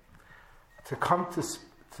Shavuos, to come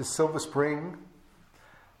to Silver Spring,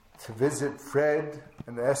 to visit Fred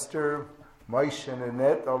and Esther, Moshe and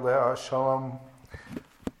Annette, Aleha Shalom,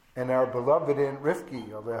 and our beloved Aunt Rivki,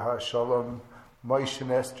 Aleha Shalom, Moshe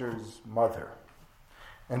and Esther's mother,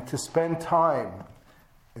 and to spend time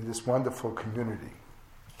in this wonderful community.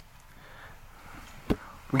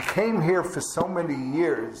 We came here for so many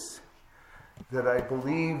years that I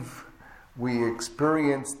believe we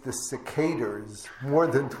experienced the cicadas more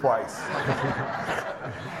than twice.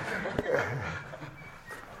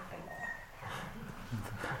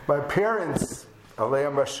 My parents,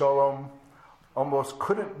 Aleim Shalom, almost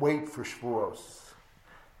couldn't wait for Shavuos.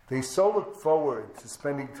 They so looked forward to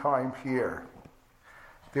spending time here.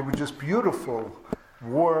 They were just beautiful,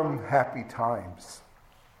 warm, happy times.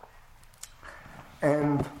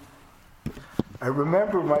 And I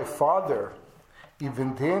remember my father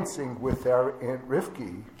even dancing with our Aunt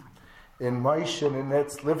Rivki in Moshe and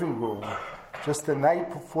Annette's living room just the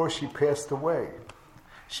night before she passed away.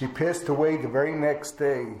 She passed away the very next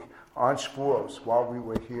day on Shavuos while we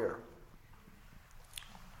were here.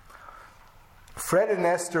 Fred and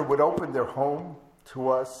Esther would open their home to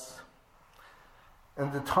us,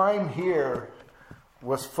 and the time here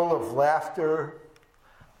was full of laughter,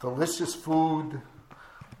 delicious food,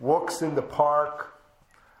 walks in the park,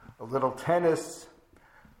 a little tennis,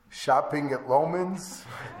 shopping at Loman's,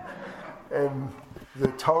 and the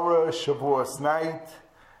Torah Shavuos night,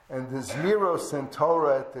 and the Zmiros and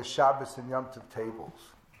Torah at the Shabbos and Yom Tov tables.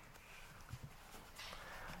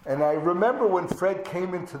 And I remember when Fred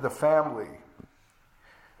came into the family,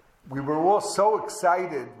 we were all so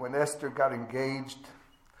excited when Esther got engaged.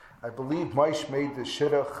 I believe Moshe made the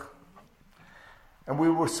shidduch. And we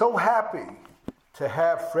were so happy to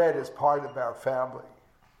have Fred as part of our family.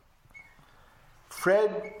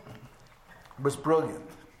 Fred was brilliant.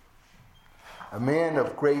 A man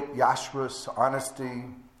of great yashrus, honesty,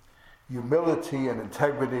 humility, and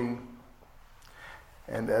integrity.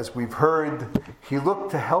 And as we've heard, he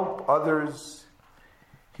looked to help others.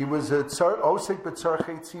 He was a osek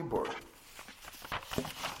b'tzarchei tzibur.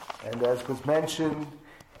 And as was mentioned,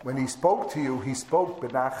 when he spoke to you, he spoke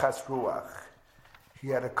b'nachas ruach. He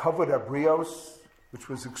had a kavod abrios, which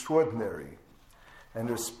was extraordinary, and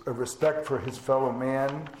a respect for his fellow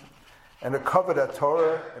man, and a kavod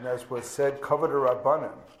Torah, and as was said, kavod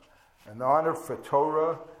rabbanim, an honor for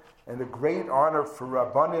Torah, and a great honor for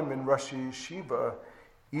rabbanim in Rosh Yeshiva,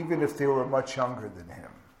 even if they were much younger than him.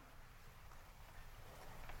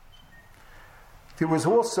 There was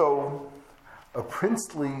also a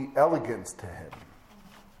princely elegance to him.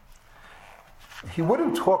 He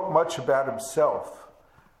wouldn't talk much about himself,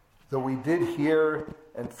 though we did hear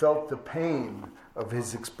and felt the pain of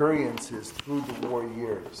his experiences through the war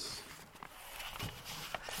years.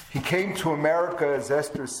 He came to America, as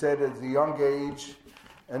Esther said, at a young age,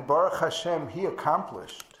 and Baruch Hashem, he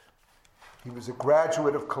accomplished. He was a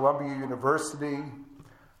graduate of Columbia University.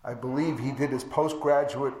 I believe he did his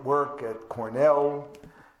postgraduate work at Cornell,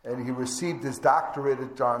 and he received his doctorate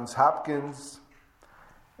at Johns Hopkins.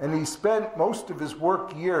 And he spent most of his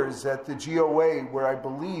work years at the GOA, where I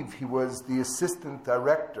believe he was the assistant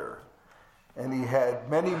director. And he had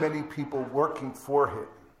many, many people working for him.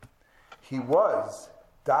 He was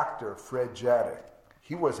Dr. Fred Jadek.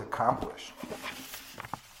 He was accomplished.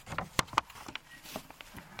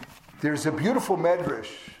 There's a beautiful medrash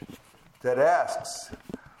that asks,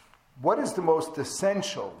 what is the most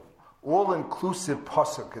essential, all-inclusive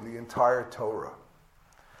pasuk in the entire Torah?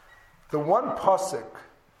 The one pasuk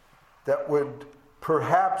that would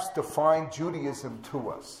perhaps define Judaism to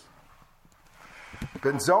us.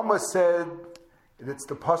 Ben Zoma said, it's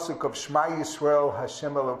the pasuk of Shema Yisrael,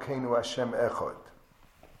 Hashem Elokeinu, Hashem Echad.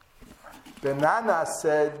 Ben Nana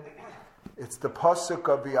said, it's the pasuk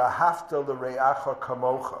of V'ahavta l'reacha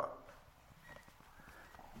kamocha.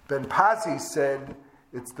 Ben Pazi said,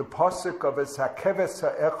 it's the pasuk of Esakeves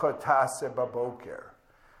ha'echa ta'aseh baboker.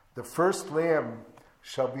 The first lamb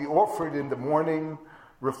shall be offered in the morning,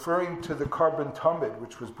 referring to the carbon tamid,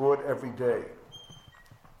 which was brought every day.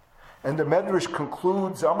 And the Medrash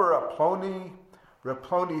concludes, Amar Raploni,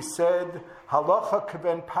 Raploni said, Halacha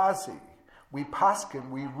keben Pazi. We paskin,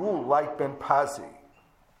 we rule like Ben Pazi.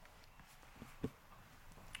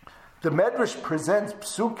 The Medrash presents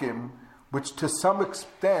psukim which to some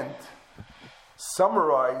extent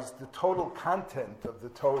summarize the total content of the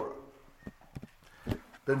Torah.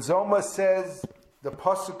 Ben Zoma says the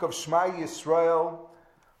pasuk of Shema Yisrael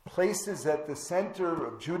places at the center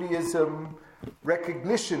of Judaism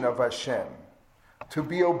recognition of Hashem, to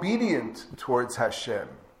be obedient towards Hashem,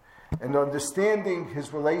 and understanding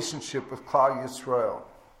his relationship with Klal Yisrael.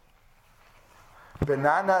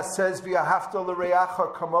 Benana says, V'ahavta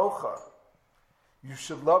l'reacha kamocha. You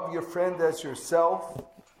should love your friend as yourself.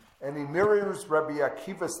 And he mirrors Rabbi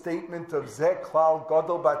Akiva's statement of Zeh Klal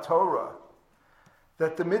Gadol BaTorah,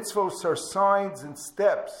 that the mitzvos are signs and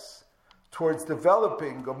steps towards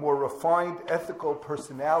developing a more refined ethical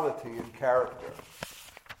personality and character.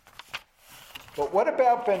 But what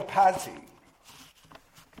about Ben Pazi?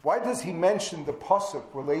 Why does he mention the pasuk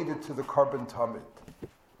related to the carbon tamid?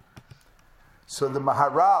 So the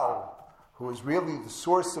Maharal, who is really the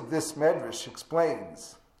source of this medrash,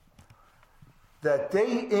 explains that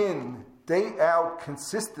day in, day out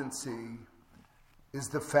consistency is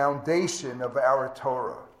the foundation of our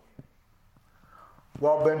Torah.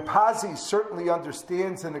 While Ben Pazi certainly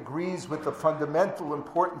understands and agrees with the fundamental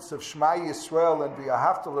importance of Shema Yisrael and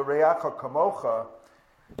V'ahavta l'reacha kamocha,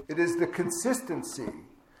 it is the consistency,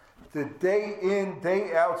 the day in,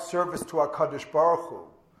 day out service to HaKadosh Baruch Hu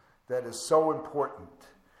that is so important.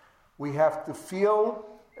 We have to feel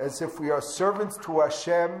as if we are servants to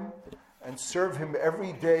Hashem and serve Him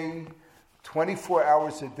every day, 24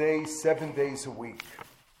 hours a day, 7 days a week.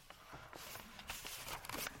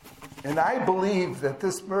 And I believe that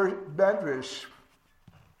this medrash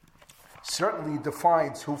certainly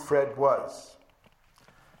defines who Fred was.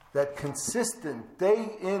 That consistent,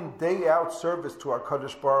 day in, day out service to our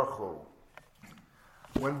HaKadosh Baruch Hu.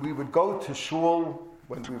 When we would go to shul,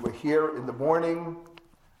 when we were here in the morning,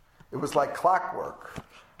 it was like clockwork.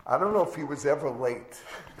 I don't know if he was ever late.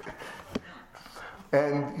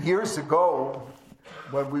 And years ago,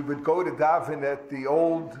 when we would go to daven at the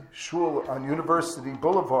old shul on University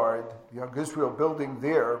Boulevard, Young Israel building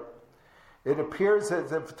there, it appears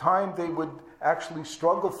as if time they would actually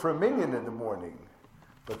struggle for a minyan in the morning.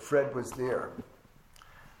 But Fred was there.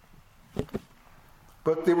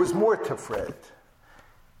 But there was more to Fred.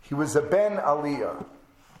 He was a ben aliyah.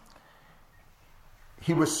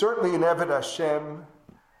 He was certainly an Eved Hashem,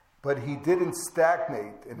 but he didn't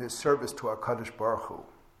stagnate in his service to HaKadosh Baruch Hu.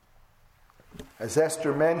 As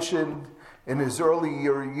Esther mentioned, in his early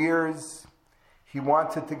years, he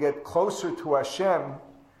wanted to get closer to Hashem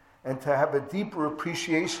and to have a deeper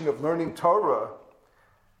appreciation of learning Torah.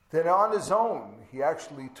 Then on his own, he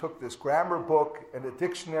actually took this grammar book and a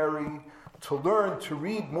dictionary to learn to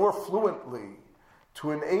read more fluently,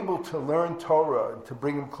 to enable to learn Torah and to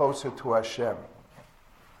bring him closer to Hashem.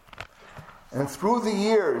 And through the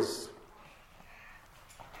years,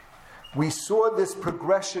 we saw this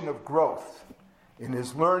progression of growth in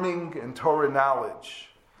his learning and Torah knowledge.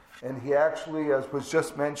 And he actually, as was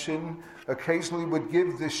just mentioned, occasionally would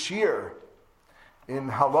give the shir in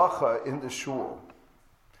halacha in the shul.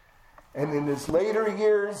 And in his later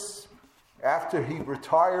years, after he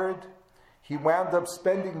retired, he wound up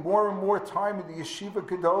spending more and more time in the Yeshiva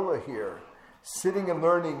Gedola here, sitting and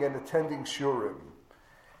learning and attending shurim.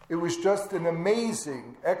 It was just an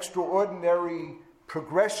amazing, extraordinary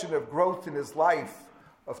progression of growth in his life,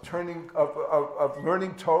 of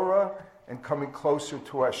learning Torah and coming closer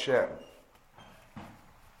to Hashem.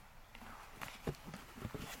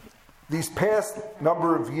 These past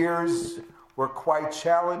number of years were quite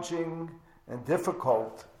challenging and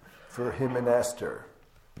difficult for him and Esther.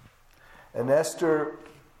 And Esther,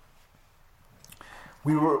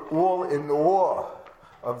 we were all in awe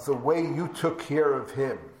of the way you took care of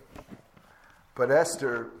him. But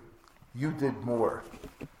Esther, you did more.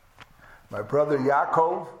 My brother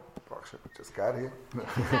Yaakov, just got here,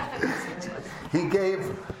 he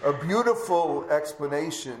gave a beautiful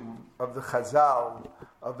explanation of the Chazal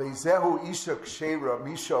of Ezehu Isha Kshera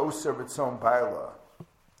Misha Oser Ritzon Baila.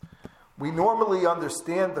 We normally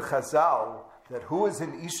understand the Chazal that who is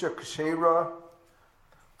an Isha Kshera?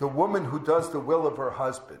 The woman who does the will of her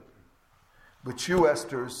husband, which you,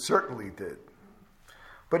 Esther, certainly did.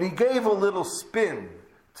 But he gave a little spin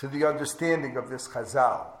to the understanding of this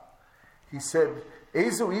Chazal. He said,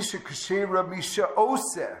 Ezu Isha Kshera Misha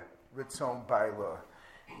Oser Ritzon Baila.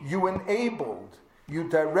 You enabled, you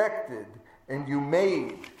directed, and you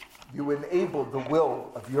enabled the will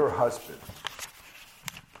of your husband.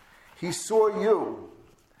 He saw you,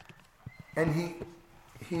 and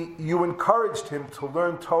you encouraged him to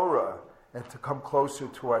learn Torah and to come closer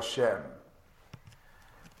to Hashem.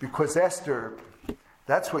 Because Esther,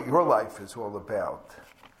 that's what your life is all about.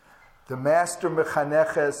 The master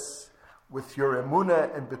mechaneches, with your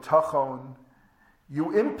emunah and bitachon,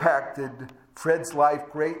 you impacted Fred's life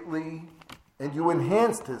greatly, and you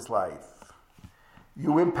enhanced his life.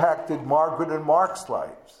 You impacted Margaret and Mark's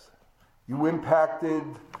lives. You impacted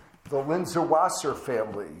the Linzer Wasser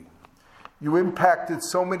family. You impacted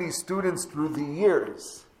so many students through the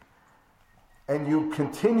years. And you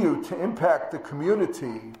continue to impact the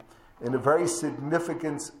community in a very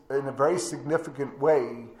significant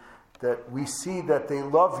way, that we see that they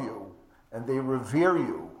love you and they revere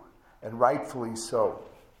you, and rightfully so.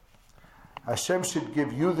 Hashem should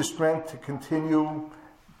give you the strength to continue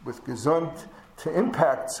with gesund to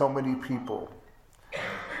impact so many people.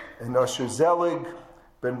 And Asher Zelig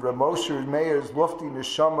ben Ramosher Meir's Lufti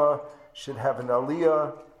Neshama should have an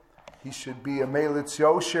aliyah. He should be a Melitz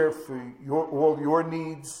Yosher for all your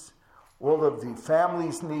needs, all of the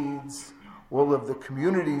family's needs, all of the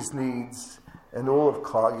community's needs, and all of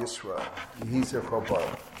Klal Yisrael. Yehi Zichro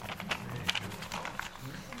Baruch.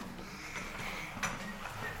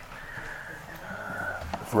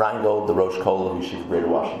 Reingold, the Rosh Kol of Yeshiva Greater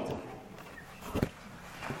Washington.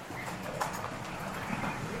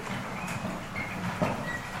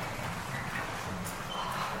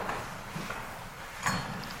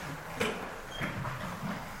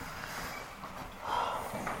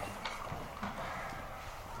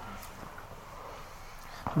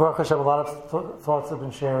 Baruch Hashem, a lot of thoughts have been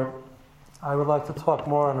shared. I would like to talk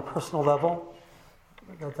more on a personal level.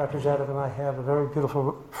 Dr. Jadek and I have a very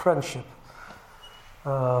beautiful friendship.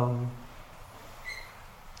 We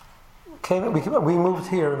moved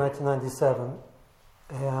here in 1997,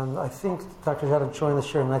 and I think Dr. Jadek joined us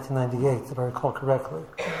here in 1998, if I recall correctly.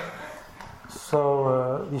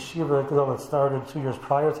 So Yeshiva Gedol had started 2 years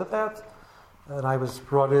prior to that, and I was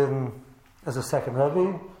brought in as a second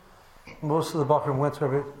Rebbe. Most of the Bachrim went to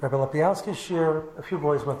Rebbe Lapiansky's shir. A few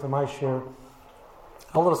boys went to my shir.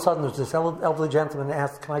 All of a sudden, there's this elderly gentleman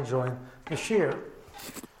asked, "Can I join the shir?"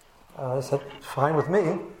 I said, "Fine with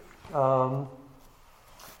me."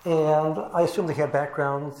 And I assumed he had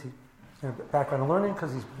background in learning,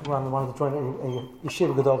 because he wanted to join a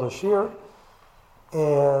Yeshiva Gedol shir.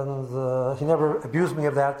 And he never abused me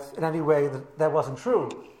of that in any way. That wasn't true.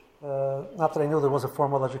 Not that I knew there was a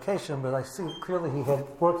formal education, but I see clearly he had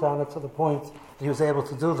worked on it to the point that he was able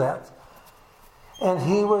to do that. And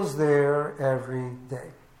he was there every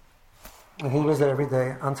day. And he was there every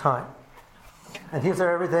day on time. And he was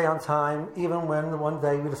there every day on time, even when one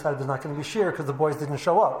day we decided there's not going to be shir because the boys didn't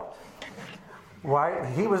show up. Why?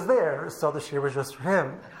 He was there, so the shir was just for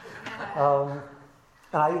him. And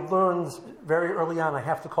I learned very early on I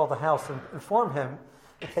have to call the house and inform him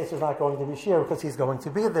in case there's not going to be shir, because he's going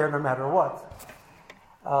to be there no matter what.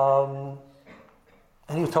 And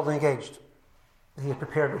he was totally engaged. He would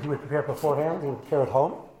prepare beforehand, he would prepare at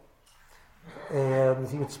home, and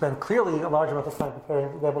he would spend clearly a large amount of time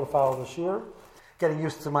preparing to be able to follow the shir. Getting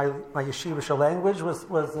used to my yeshivish language was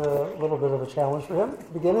a little bit of a challenge for him at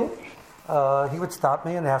the beginning. He would stop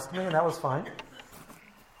me and ask me, and that was fine.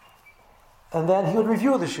 And then he would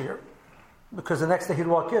review the shir. Because the next day he'd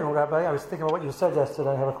walk in, "Rabbi, I was thinking about what you said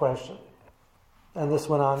yesterday, I have a question." And this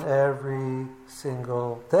went on every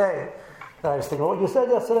single day. And I was thinking about what you said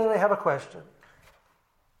yesterday, and I have a question.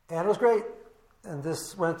 And it was great. And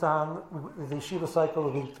this went on, the yeshiva cycle,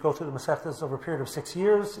 we go through the Masechtas over a period of 6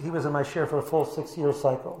 years. He was in my share for a full 6-year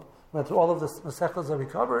cycle. Went through all of the Masechtas that we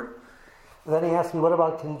covered. And then he asked me, "What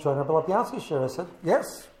about, can you join Rebbe Lapiansky's share?" I said,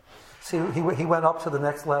 "Yes." So he went up to the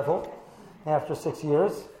next level. After 6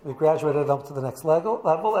 years, we graduated up to the next level,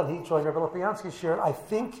 and he joined Rabbi Lopiansky's shir. I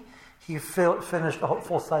think he finished the whole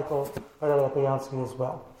full cycle of Rabbi Lopiansky as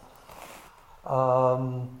well.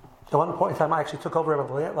 At one point in time, I actually took over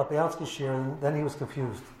Rabbi Lopiansky's shir, and then he was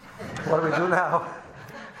confused. What do we do now?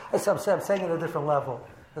 I'm saying at a different level.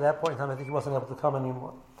 At that point in time, I think he wasn't able to come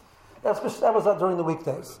anymore. That was during the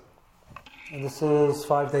weekdays. And this is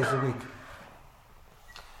 5 days a week.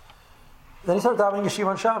 Then he started davening yeshiva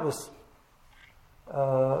on Shabbos.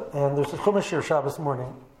 And there's a Chumash shir Shabbos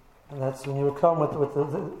morning. And that's when you would come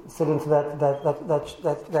sit into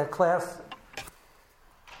that class.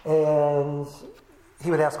 And he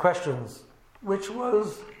would ask questions, which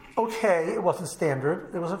was okay. It wasn't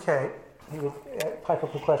standard. It was okay. He would pipe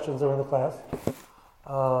up the questions during the class.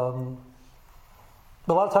 But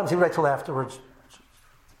a lot of times he would wait till afterwards,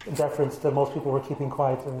 in deference that most people were keeping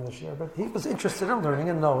quiet during the shir. But he was interested in learning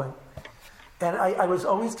and knowing. And I was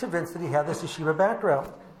always convinced that he had this yeshiva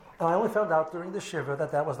background. And I only found out during the shiva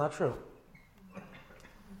that was not true.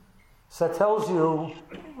 So that tells you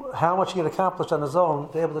how much he had accomplished on his own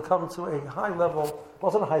to be able to come to a high level. It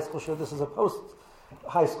wasn't a high school shir, this is a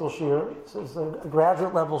post-high school shir. This is a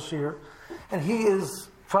graduate level shir. And he is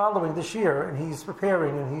following the shir, and he's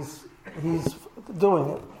preparing, and he's doing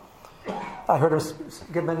it. I heard him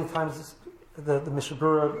give many times the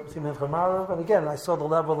Mishabura, Siman Chamarav, and again, I saw the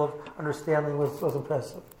level of understanding was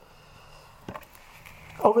impressive.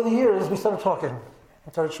 Over the years, we started talking.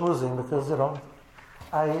 I started schmoozing because,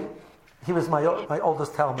 he was my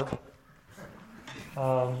oldest Talmud.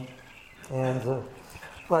 And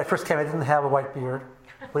when I first came, I didn't have a white beard,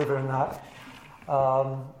 believe it or not.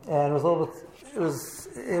 And it was a little bit,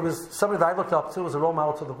 it was somebody that I looked up to as a role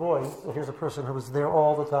model to the boys. So here's a person who was there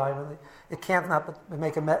all the time, and it can't not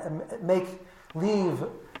leave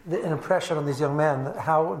an impression on these young men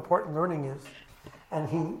how important learning is. And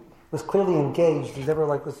he was clearly engaged. He never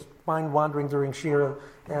was mind wandering during shir,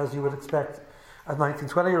 as you would expect a 19,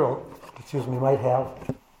 20-year-old, might have.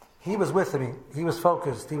 He was with me. He was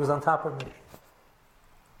focused. He was on top of me.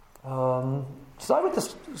 So I would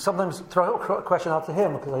just sometimes throw a question out to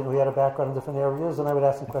him because I knew he had a background in different areas, and I would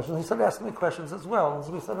ask him questions. He started asking me questions as well. And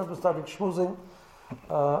so we started schmoozing.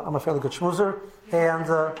 I'm a fairly good schmoozer.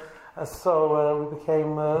 And so we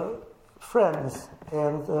became friends.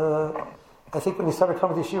 And I think when he started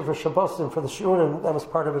coming to Yeshiva for Shabbos and for the Shurim, that was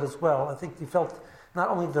part of it as well. I think he felt not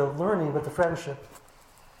only the learning, but the friendship.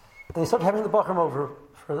 And he started having the Bachrim over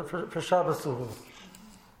for Shabbos.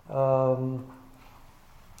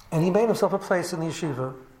 And he made himself a place in the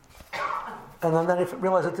yeshiva. And then I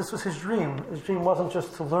realized that this was his dream. His dream wasn't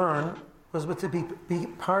just to learn, was to be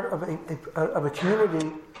part of a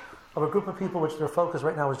community, of a group of people which their focus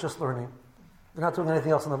right now is just learning. They're not doing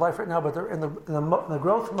anything else in their life right now, but they're in the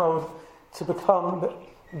growth mode to become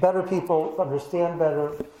better people, understand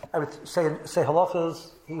better. I would say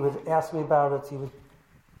halachas. He would ask me about it. He would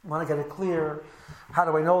want to get it clear. How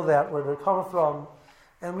do I know that? Where did it come from?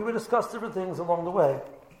 And we would discuss different things along the way.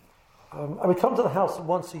 I would come to the house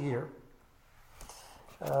once a year.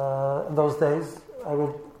 In those days,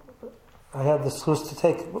 I had the schus to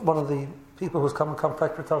take one of the people who's come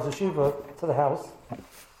collect for Tel Yeshiva to the house.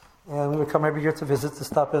 And we would come every year to visit, to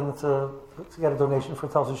stop in to get a donation for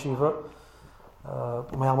Tel Yeshiva,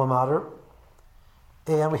 my alma mater.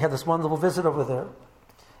 And we had this wonderful visit over there.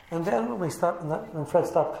 And then when Fred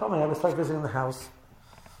stopped coming, I would start visiting the house.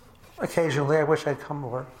 Occasionally, I wish I'd come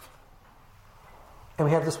more. And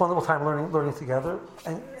we had this wonderful time learning together.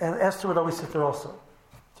 And Esther would always sit there also.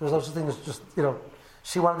 There was such a thing as just,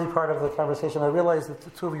 she wanted to be part of the conversation. I realized that the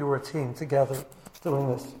two of you were a team together doing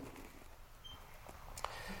this.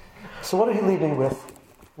 So what are you leaving with?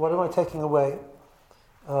 What am I taking away?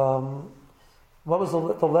 What was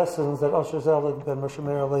the lessons that Asher Zelig ben Moshe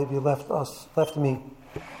Meir Levi left me?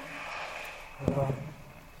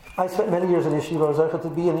 I spent many years in yeshiva. I was able to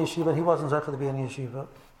be in yeshiva, and he wasn't able to be in yeshiva.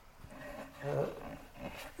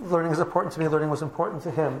 Learning is important to me. Learning was important to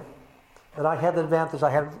him. That I had the advantage. I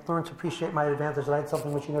had learned to appreciate my advantage. That I had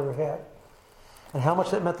something which he never had. And how much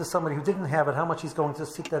that meant to somebody who didn't have it, how much he's going to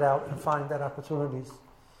seek that out and find that opportunities.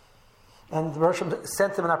 And the Rosh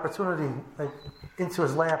sent him an opportunity into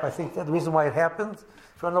his lap. I think that the reason why it happened, if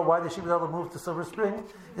you want to know why the Yeshiva Ella moved to Silver Spring,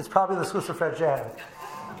 it's probably the schus of Fred Jadik.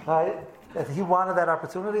 Right? That he wanted that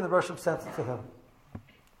opportunity, and the Rosh sent it to him.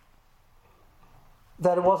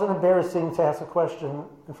 That it wasn't embarrassing to ask a question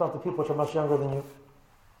in front of people which are much younger than you.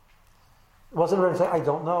 It wasn't embarrassing to say, I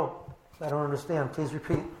don't know. I don't understand. Please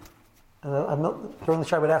repeat. And during the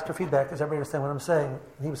show, I would ask for feedback. Does everybody understand what I'm saying?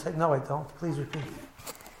 And he would say, no, I don't. Please repeat.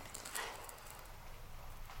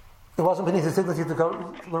 It wasn't beneath his dignity to go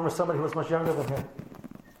to learn with somebody who was much younger than him.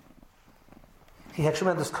 He had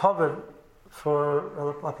tremendous covet for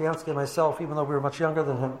Lapiansky and myself, even though we were much younger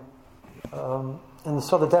than him. And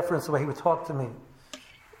saw the deference, the way he would talk to me.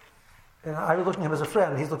 And I was looking at him as a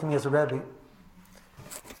friend, he's looking at me as a Rebbe.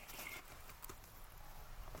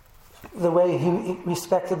 The way he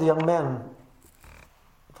respected the young men,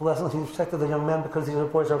 the lessons he respected the young men because these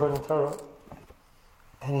boys are learning Torah.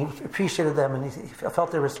 And he appreciated them, and he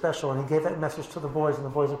felt they were special, and he gave that message to the boys, and the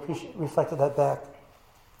boys reflected that back.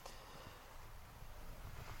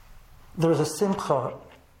 There was a simcha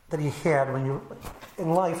that he had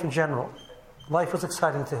in life in general. Life was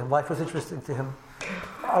exciting to him. Life was interesting to him.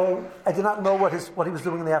 I did not know what he was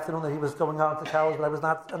doing in the afternoon, that he was going out to college, but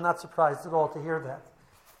I'm not surprised at all to hear that.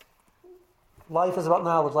 Life is about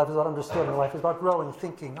knowledge. Life is about understanding. Life is about growing,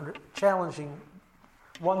 thinking, challenging,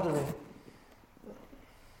 wondering.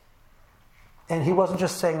 And he wasn't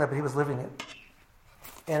just saying that, but he was living it.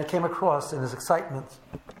 And it came across in his excitement.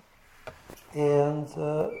 And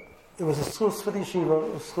it was a schus for the yeshiva,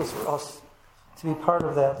 it was a schus for us to be part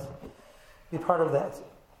of that.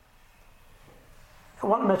 I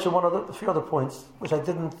want to mention a few other points, which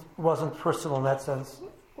wasn't personal in that sense.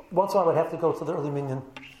 Once in a while I would have to go to the early minyan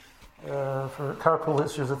for carpool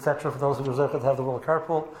issues, etc. For those who were to have the world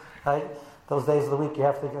carpool, right? Those days of the week you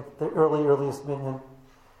have to get the earliest minyan.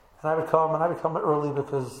 And I would come early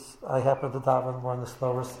because I happen to daven more on the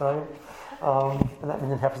slower side. And that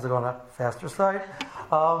minyan happens to go on a faster side.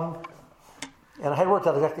 And I had worked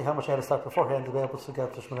out exactly how much I had to start beforehand to be able to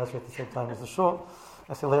get to Shemon Esrei at the same time as the shul.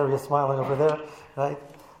 I see Larry is smiling over there, right?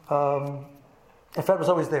 And Fred was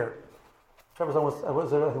always there. I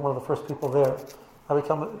was there, I think, one of the first people there. I would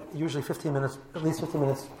come usually at least 15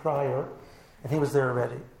 minutes prior, and he was there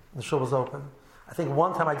already. The shul was open. I think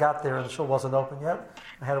one time I got there and the shul wasn't open yet.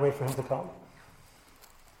 I had to wait for him to come.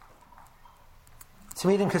 To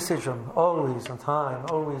meet in Kesidrim, always on time,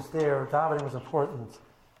 always there. Davening was important.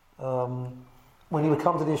 When he would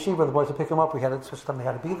come to the yeshiva, the boys would pick him up. We had a switch time; they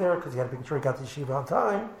had to be there because he had to make sure he got to the yeshiva on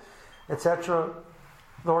time, etc.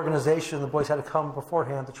 The organization, the boys had to come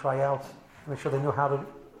beforehand to try out, to make sure they knew how to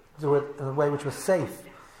do it in a way which was safe,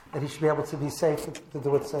 that he should be able to be safe, to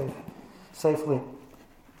do it safely.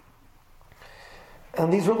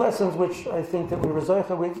 And these were lessons which I think that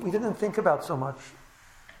we didn't think about so much.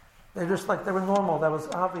 They were normal. That was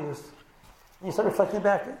obvious. And you start reflecting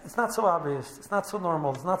back. It's not so obvious. It's not so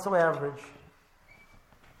normal. It's not so average.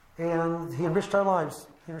 And he enriched our lives.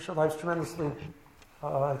 He enriched our lives tremendously.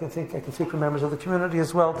 I can speak for members of the community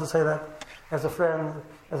as well to say that as a friend,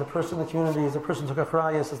 as a person in the community, as a person who took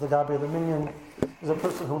achrayus, as the Gabi of the Minyan, as a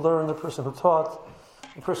person who learned, a person who taught,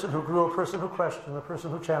 a person who grew, a person who questioned, a person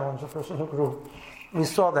who challenged, a person who grew. We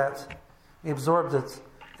saw that. We absorbed it.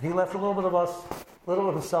 And he left a little bit of us, a little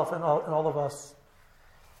of himself in all of us.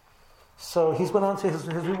 So he's went on to his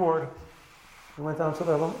reward. He went down to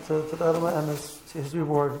the Elama and his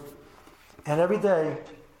reward. And every day,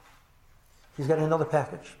 he's getting another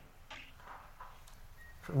package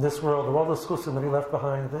from this world, of all the schusim that he left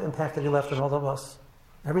behind, the impact that he left on all of us.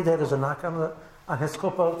 Every day there's a knock on his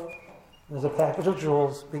kuppah, and there's a package of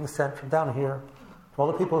jewels being sent from down here to all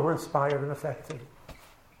the people who were inspired and affected,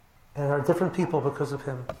 and are different people because of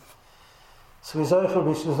him. So we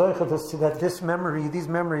zoicha to see that these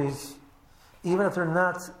memories, even if they're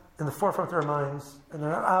not in the forefront of our minds, and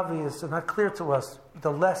they're not obvious, they're not clear to us,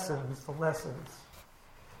 the lessons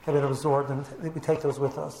have been absorbed, and we take those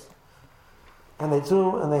with us. And they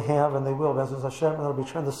do, and they have, and they will. Bezos Hashem, and that'll be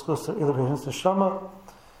turned to schus to either Behin's Neshama.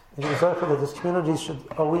 And we zoicha that this community should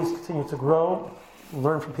always continue to grow, and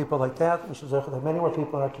learn from people like that. We should zoicha that many more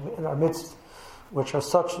people in our midst, which are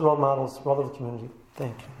such role models for all of the community.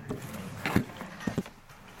 Thank you.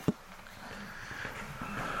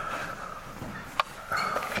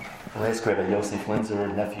 I'll ask Rabbi Yosef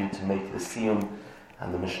Linzer, nephew, to make the siyum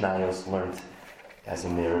and the Mishnayos learned as a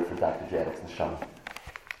mirror for Dr. Jadek's neshama.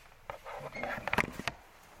 Okay.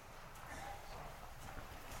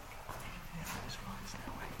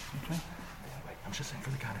 I'm just saying for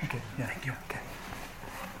the Kaddish. Okay. Yeah. Thank you.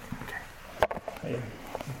 Okay.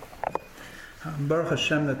 Baruch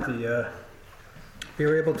Hashem that we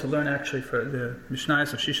were able to learn actually for the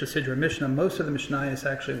Mishnayos of Shisha Sidra Mishnah. Most of the Mishnayos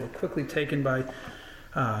actually were quickly taken by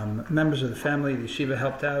members of the family. The yeshiva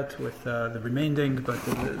helped out with the remaining, but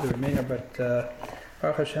the remainder. But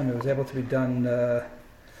Baruch Hashem, it was able to be done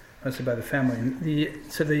mostly by the family.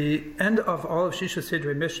 So the end of all of Shisha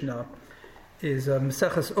Sidra Mishnah is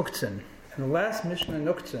Maseches Uktzin, and the last Mishnah in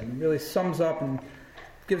Uktzin really sums up and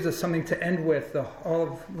gives us something to end with,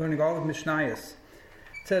 learning all of Mishnayos.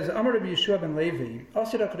 It says, Amar Rabbi Yeshua ben Levi,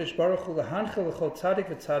 Asir HaKadosh Baruch Hu lehanchel l'chol tzadik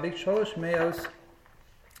v'tzadik sholosh meos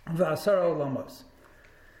v'asara olamos.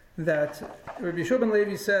 That Rabbi Yeshua ben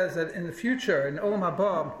Levi says that in the future, in Olam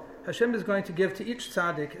Haba, Hashem is going to give to each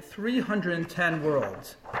tzaddik 310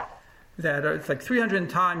 worlds. That are, it's like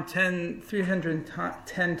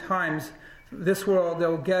 310 times this world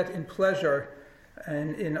they'll get in pleasure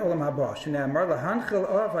in Olam Haba. Shneimar lahanchel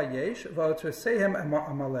ohav hayesh v'otresehem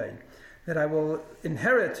amalei. That I will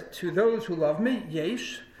inherit to those who love me,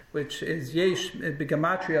 yesh, which is yesh,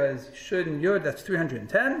 bigamatria is shud and yud, that's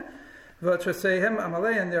 310. V'otresehem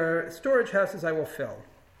amalei, and their storage houses I will fill.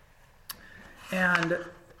 And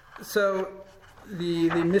so the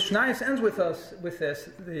Mishnayos ends with this.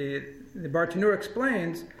 The Bartanur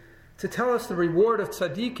explains to tell us the reward of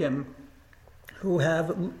tzaddikim who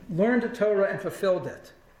have learned the Torah and fulfilled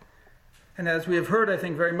it. And as we have heard, I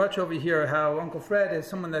think, very much over here, how Uncle Fred is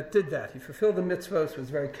someone that did that. He fulfilled the mitzvos, was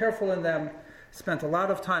very careful in them, spent a lot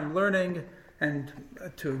of time learning, and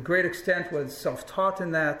to a great extent was self-taught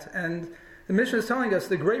in that. And the Mishnah is telling us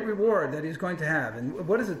the great reward that he's going to have. And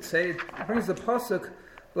what does it say? It brings the pasuk,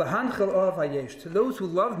 Lahanchel ohav hayesh, to those who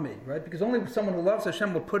love me, right? Because only someone who loves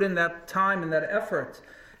Hashem will put in that time and that effort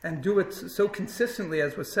and do it so consistently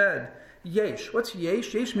as was said. Yesh. What's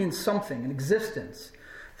yesh? Yesh means something, an existence.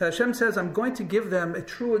 That Hashem says, I'm going to give them a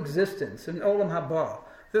true existence, an Olam Haba.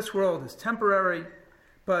 This world is temporary,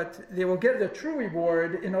 but they will get their true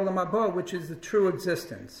reward in Olam Haba, which is the true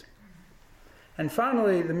existence. And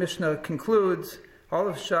finally, the Mishnah concludes, all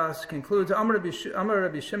of Shas concludes, Amar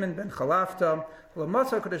Rabbi Shimon ben Chalafta,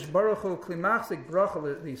 L'matza Kadosh Baruch Hu kli machzik bracha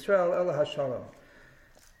l'Yisrael ela hashalom.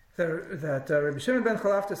 That Rabbi Shimon ben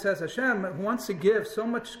Chalafta says Hashem wants to give so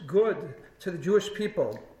much good to the Jewish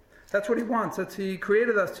people. That's what He wants. He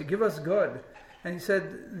created us to give us good. And He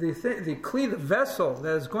said the kli, the vessel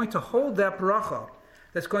that is going to hold that bracha,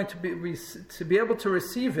 that's going to be able to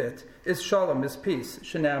receive it, is shalom, is peace.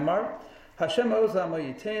 Shneimar, Hashem ozam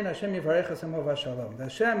yitain, Hashem yivarech asamo v'shalom.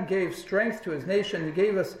 Hashem gave strength to His nation. He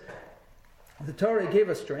gave us the Torah. He gave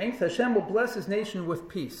us strength. Hashem will bless His nation with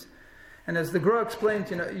peace. And as the Gra explains,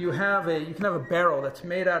 you can have a barrel that's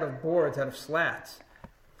made out of boards, out of slats.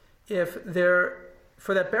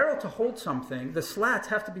 For that barrel to hold something, the slats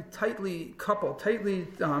have to be tightly coupled,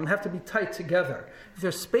 have to be tight together. If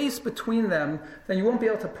there's space between them, then you won't be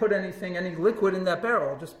able to put any liquid in that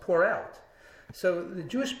barrel, just pour out. So the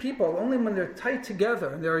Jewish people, only when they're tight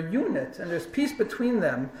together and they're a unit and there's peace between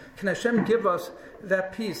them, can Hashem give us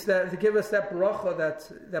that peace, give us that bracha,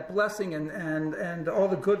 that blessing and all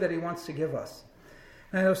the good that He wants to give us.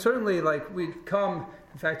 And I know certainly, we'd come.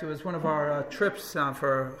 In fact, it was one of our trips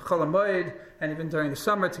for Chol HaMoed, and even during the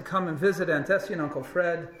summer to come and visit Aunt Essie and Uncle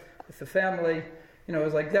Fred with the family. It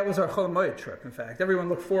was that was our Chol HaMoed trip. In fact, everyone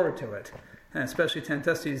looked forward to it, and especially to Aunt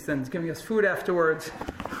Essie's then giving us food afterwards.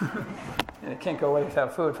 And it can't go away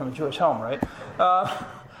without food from a Jewish home, right?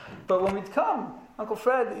 But when we'd come, Uncle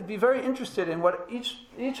Fred would be very interested in what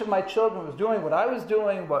each of my children was doing, what I was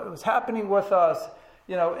doing, what was happening with us.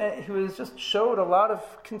 And he was just showed a lot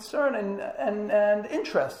of concern and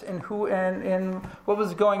interest in in what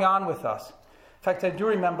was going on with us. In fact, I do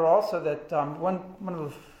remember also that one of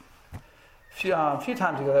the few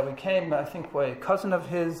times ago that we came, I think a cousin of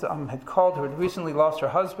his had called, who had recently lost her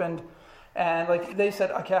husband. And they said,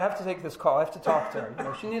 okay, I have to take this call. I have to talk to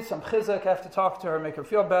her. She needs some chizuk. I have to talk to her, make her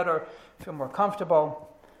feel better, feel more comfortable.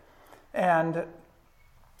 And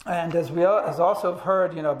as also have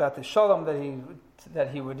heard, about the shalom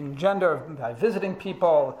that he would engender by visiting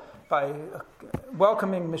people, by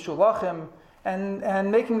welcoming mishulachim,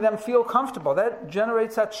 and making them feel comfortable. That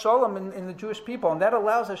generates that shalom in the Jewish people, and that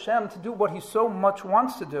allows Hashem to do what He so much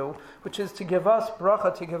wants to do, which is to give us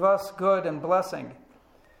bracha, to give us good and blessing.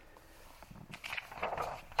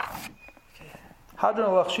 Hadron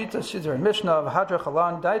alach shita sidra mishnah of hadra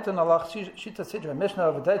chalan, daitan alach shita sidra mishnah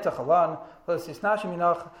of daita chalan, l'sisnashi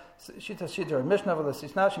minach shita sidra mishnah of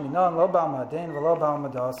l'sisnashi minan lo ba'al ma'adein v'lo ba'al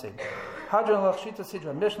madasi. Hadron alach shita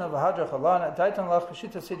sidra mishnah of hadra chalan, daitan alach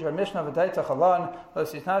shita sidra mishnah of daita chalan,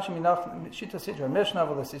 l'sisnashi minach shita sidra mishnah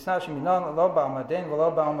of l'sisnashi minan lo ba'al ma'adein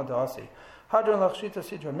v'lo ba'al madasi. Hadron alach shita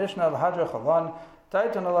sidra mishnah of hadra chalan,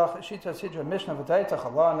 Daitan alach shita sidra mishnah v'daita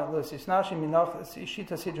chalan l'sisnashi minach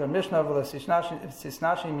shita sidra mishnah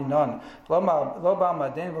v'l'sisnashi minon lo ba'al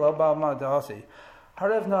ma'adein v'lo ba'al ma'adasi.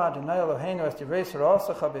 Harevna Adonai Eloheinu es divrei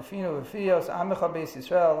sarasacha b'finu v'fiyos amecha beis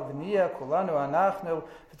Yisrael v'niyah kulanu anachnu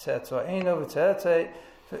v'tzetzoeinu v'tzetzei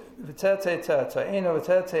V'tetzei te'eino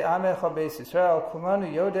v'tetzei amecha beis Yisrael kulanu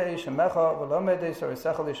yodei shemecha v'lomedei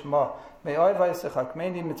sorisecha lishma me'oivai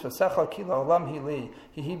sechakmeni mitzvasecha ki la'olam hi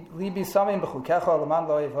libi samim b'chukecha l'man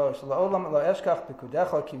lo evosh la'olam lo eshkach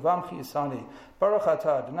b'kudecha ki vamchi yisani baruch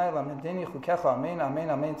atah Adonai lamedeni chukecha amen amen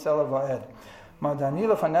amen tzela va'ed Madani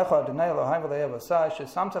lefanecha Adonai Elohim v'le'ev asai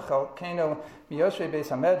shesamta chalkeinu miyoshrei beis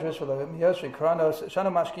hamedrash v'miyoshrei kronos shanu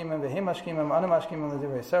mashkimim v'hem mashkimim anu mashkimim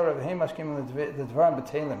l'divrei Sarah v'hem mashkimim l'dvarim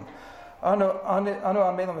b'telim anu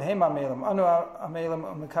amelim v'hem amelim anu amelim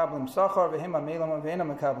mekablim sachar v'hem amelim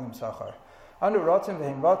v'hem mekablim sachar anu rotzim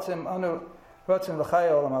v'hem rotzim anu rotzim l'chai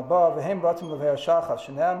olam haba v'hem rotzim l'ver shachas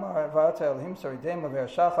shene'amar v'ata Elohim soridem l'ver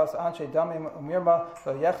shachas anshe damim umirma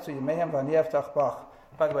lo yechzu yimehem v'ani eftach bach.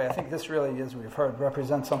 By the way, I think this really is, we've heard,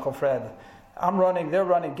 represents Uncle Fred. I'm running, they're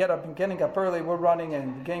running, getting up early, we're running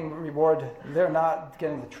and getting reward. They're not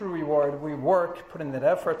getting the true reward. We work, put in that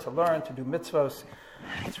effort to learn, to do mitzvos.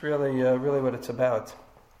 It's really what it's about.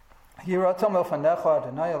 Yiratom elfanecha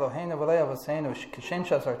Adonai Eloheinu v'lei avaseinu kishen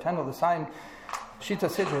shazartenu l'sayim shita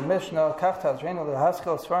sidra mishnah kachta azreinu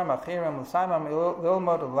l'haskell svarim achirim l'sayim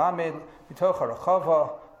l'ilmod l'lamed mitoch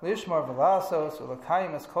harachava l'ishmor v'lasos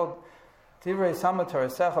l'kayim es kol Divrei Samator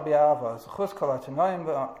Secha Bi'ava Zechus Kol HaTanoim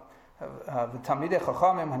V'Tamidei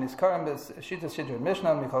Chachamim HaNizkarim B'Shita Sidra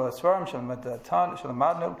Mishnah Mikol HaSvarim Shel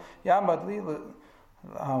Madnu Yamad Li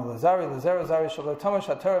L'Zari Shel Tomash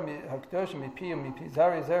HaTorah HaKadosh Mipi Mipi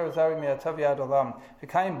Zari Mi'atav Yad Olam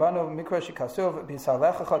V'Kayim Banu Mikra Shikasuv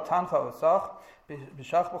B'Salechacha Tancha Osach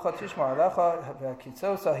B'Shach B'cha Tishmar Alecha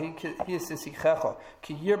V'Kitzosa Hi Sisichecha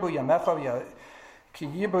Ki Yirbu Yamecha Ki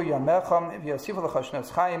yibu yamecham v'yosifu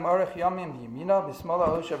l'chashnos chayim orech yamim v'yimina b'smola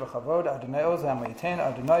osher v'chavod Adonai ozam v'yitain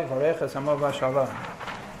Adonai v'areches hamo v'shalom.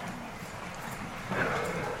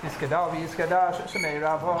 Yiskadal v'yiskadash shemei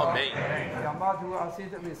ravo Yamadu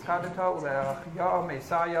asid v'yiskadato u'le'achya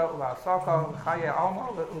meisaya u'la'asaka u'chaye alma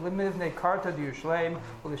u'lemivnei karta d'Yerushalayim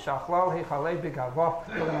u'l'shachlal heichalei b'gavah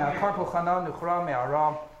u'le'me'akar puchana nuchra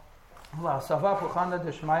me'aram La Sava Puchana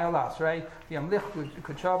de Shmaya Lasrei, Yamlich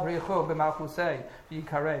Kuchab Richu B'Malchusei,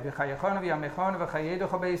 Yikare, V'Chayachon V'Yamechon V'Chayedu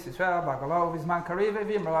Chabeis Yisrael, Bagalo V'Zman Kariv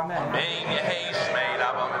V'Yimro Amen. Amen. Yehei Shmei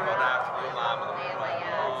Rabba Mevarach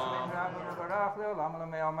V'Yolam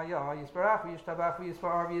L'Me'al Maya, Yisbarach V'Yishtabach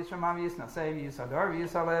V'Yisbar V'Yisramam V'Yisnasei V'Yisadar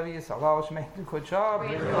V'Yisalev V'Yisalal Shmei Kuchab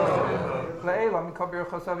Richu Le'elam Mikabir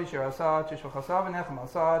Chosav Yishirasa, Tishva Chosav V'Nechem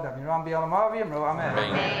Asad, Amiram B'Yalama V'Yimro Amen.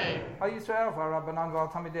 Yisrael V'Rabbanan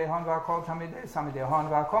V'Tamidei Hon V'Kol Tamidei Samidei Hon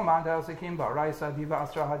V'Kol Mandel Sekim Ba'Raisa Diva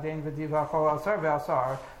Asra Hadein V'Diva Chol Asar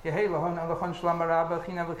V'Asar Yehei Lahon Elachon Shlam Araba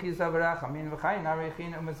China V'Chiza V'Rachamin V'Chayin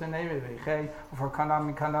Arichin U'Mezenei V'Chei U'Forkanam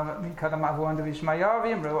Mikadam Avuan V'Yishmaya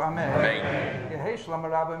V'Yimru Amen. Yehei Shlam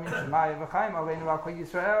Araba Min Shemai V'Chaim Aleinu V'Kol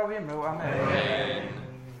Yisrael V'Yimru Amen.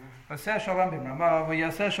 V'Aseh Shalom B'Mrama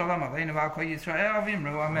V'Yaseh Shalom Aleinu V'Kol Yisrael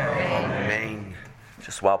V'Yimru Amen. Amen.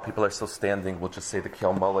 Just while people are still standing, we'll just say the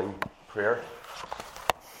Kel Malei prayer.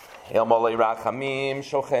 El Malei Rachamim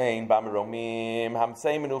Shochein Bamiromim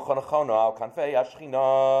Hamsei Menucha Nechono Al Kanfei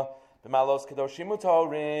Ashchina B'Malos Kedoshim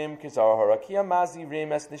Utorim Kizar Harakia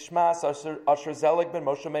Mazirim Es Nishmas Asher Zelig Ben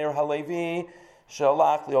Moshe Meir Halevi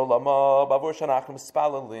Shalach Liolamo Bavur Shanachim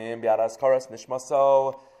Spalalim Biaras Karas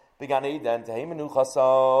Nishmaso Began Eden Tehei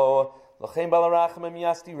Menuchaso L'chein Balarachamim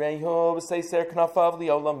Yasti Rehu B'Seiser Knafav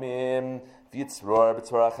Liolamim V'Yitzror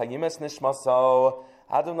B'Torah Chayimes Nishmaso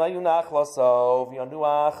Adonai Yunachlaso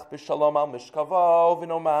V'Yanuach B'Shalom Al Mishkavo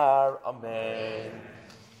V'Nomar Amen.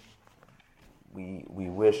 We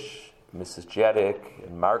wish Mrs. Jadek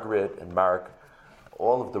and Margaret and Mark,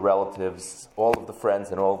 all of the relatives, all of the friends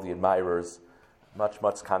and all of the admirers, much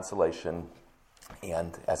consolation.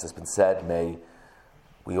 And as has been said, may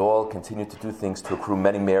we all continue to do things to accrue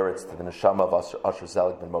many merits to the neshama of Asher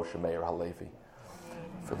Zelig ben Moshe Meir Halevi.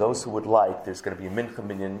 For those who would like, there's going to be a mincha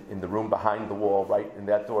minyan in the room behind the wall, right in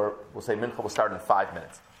that door. We'll say mincha will start in 5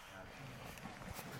 minutes.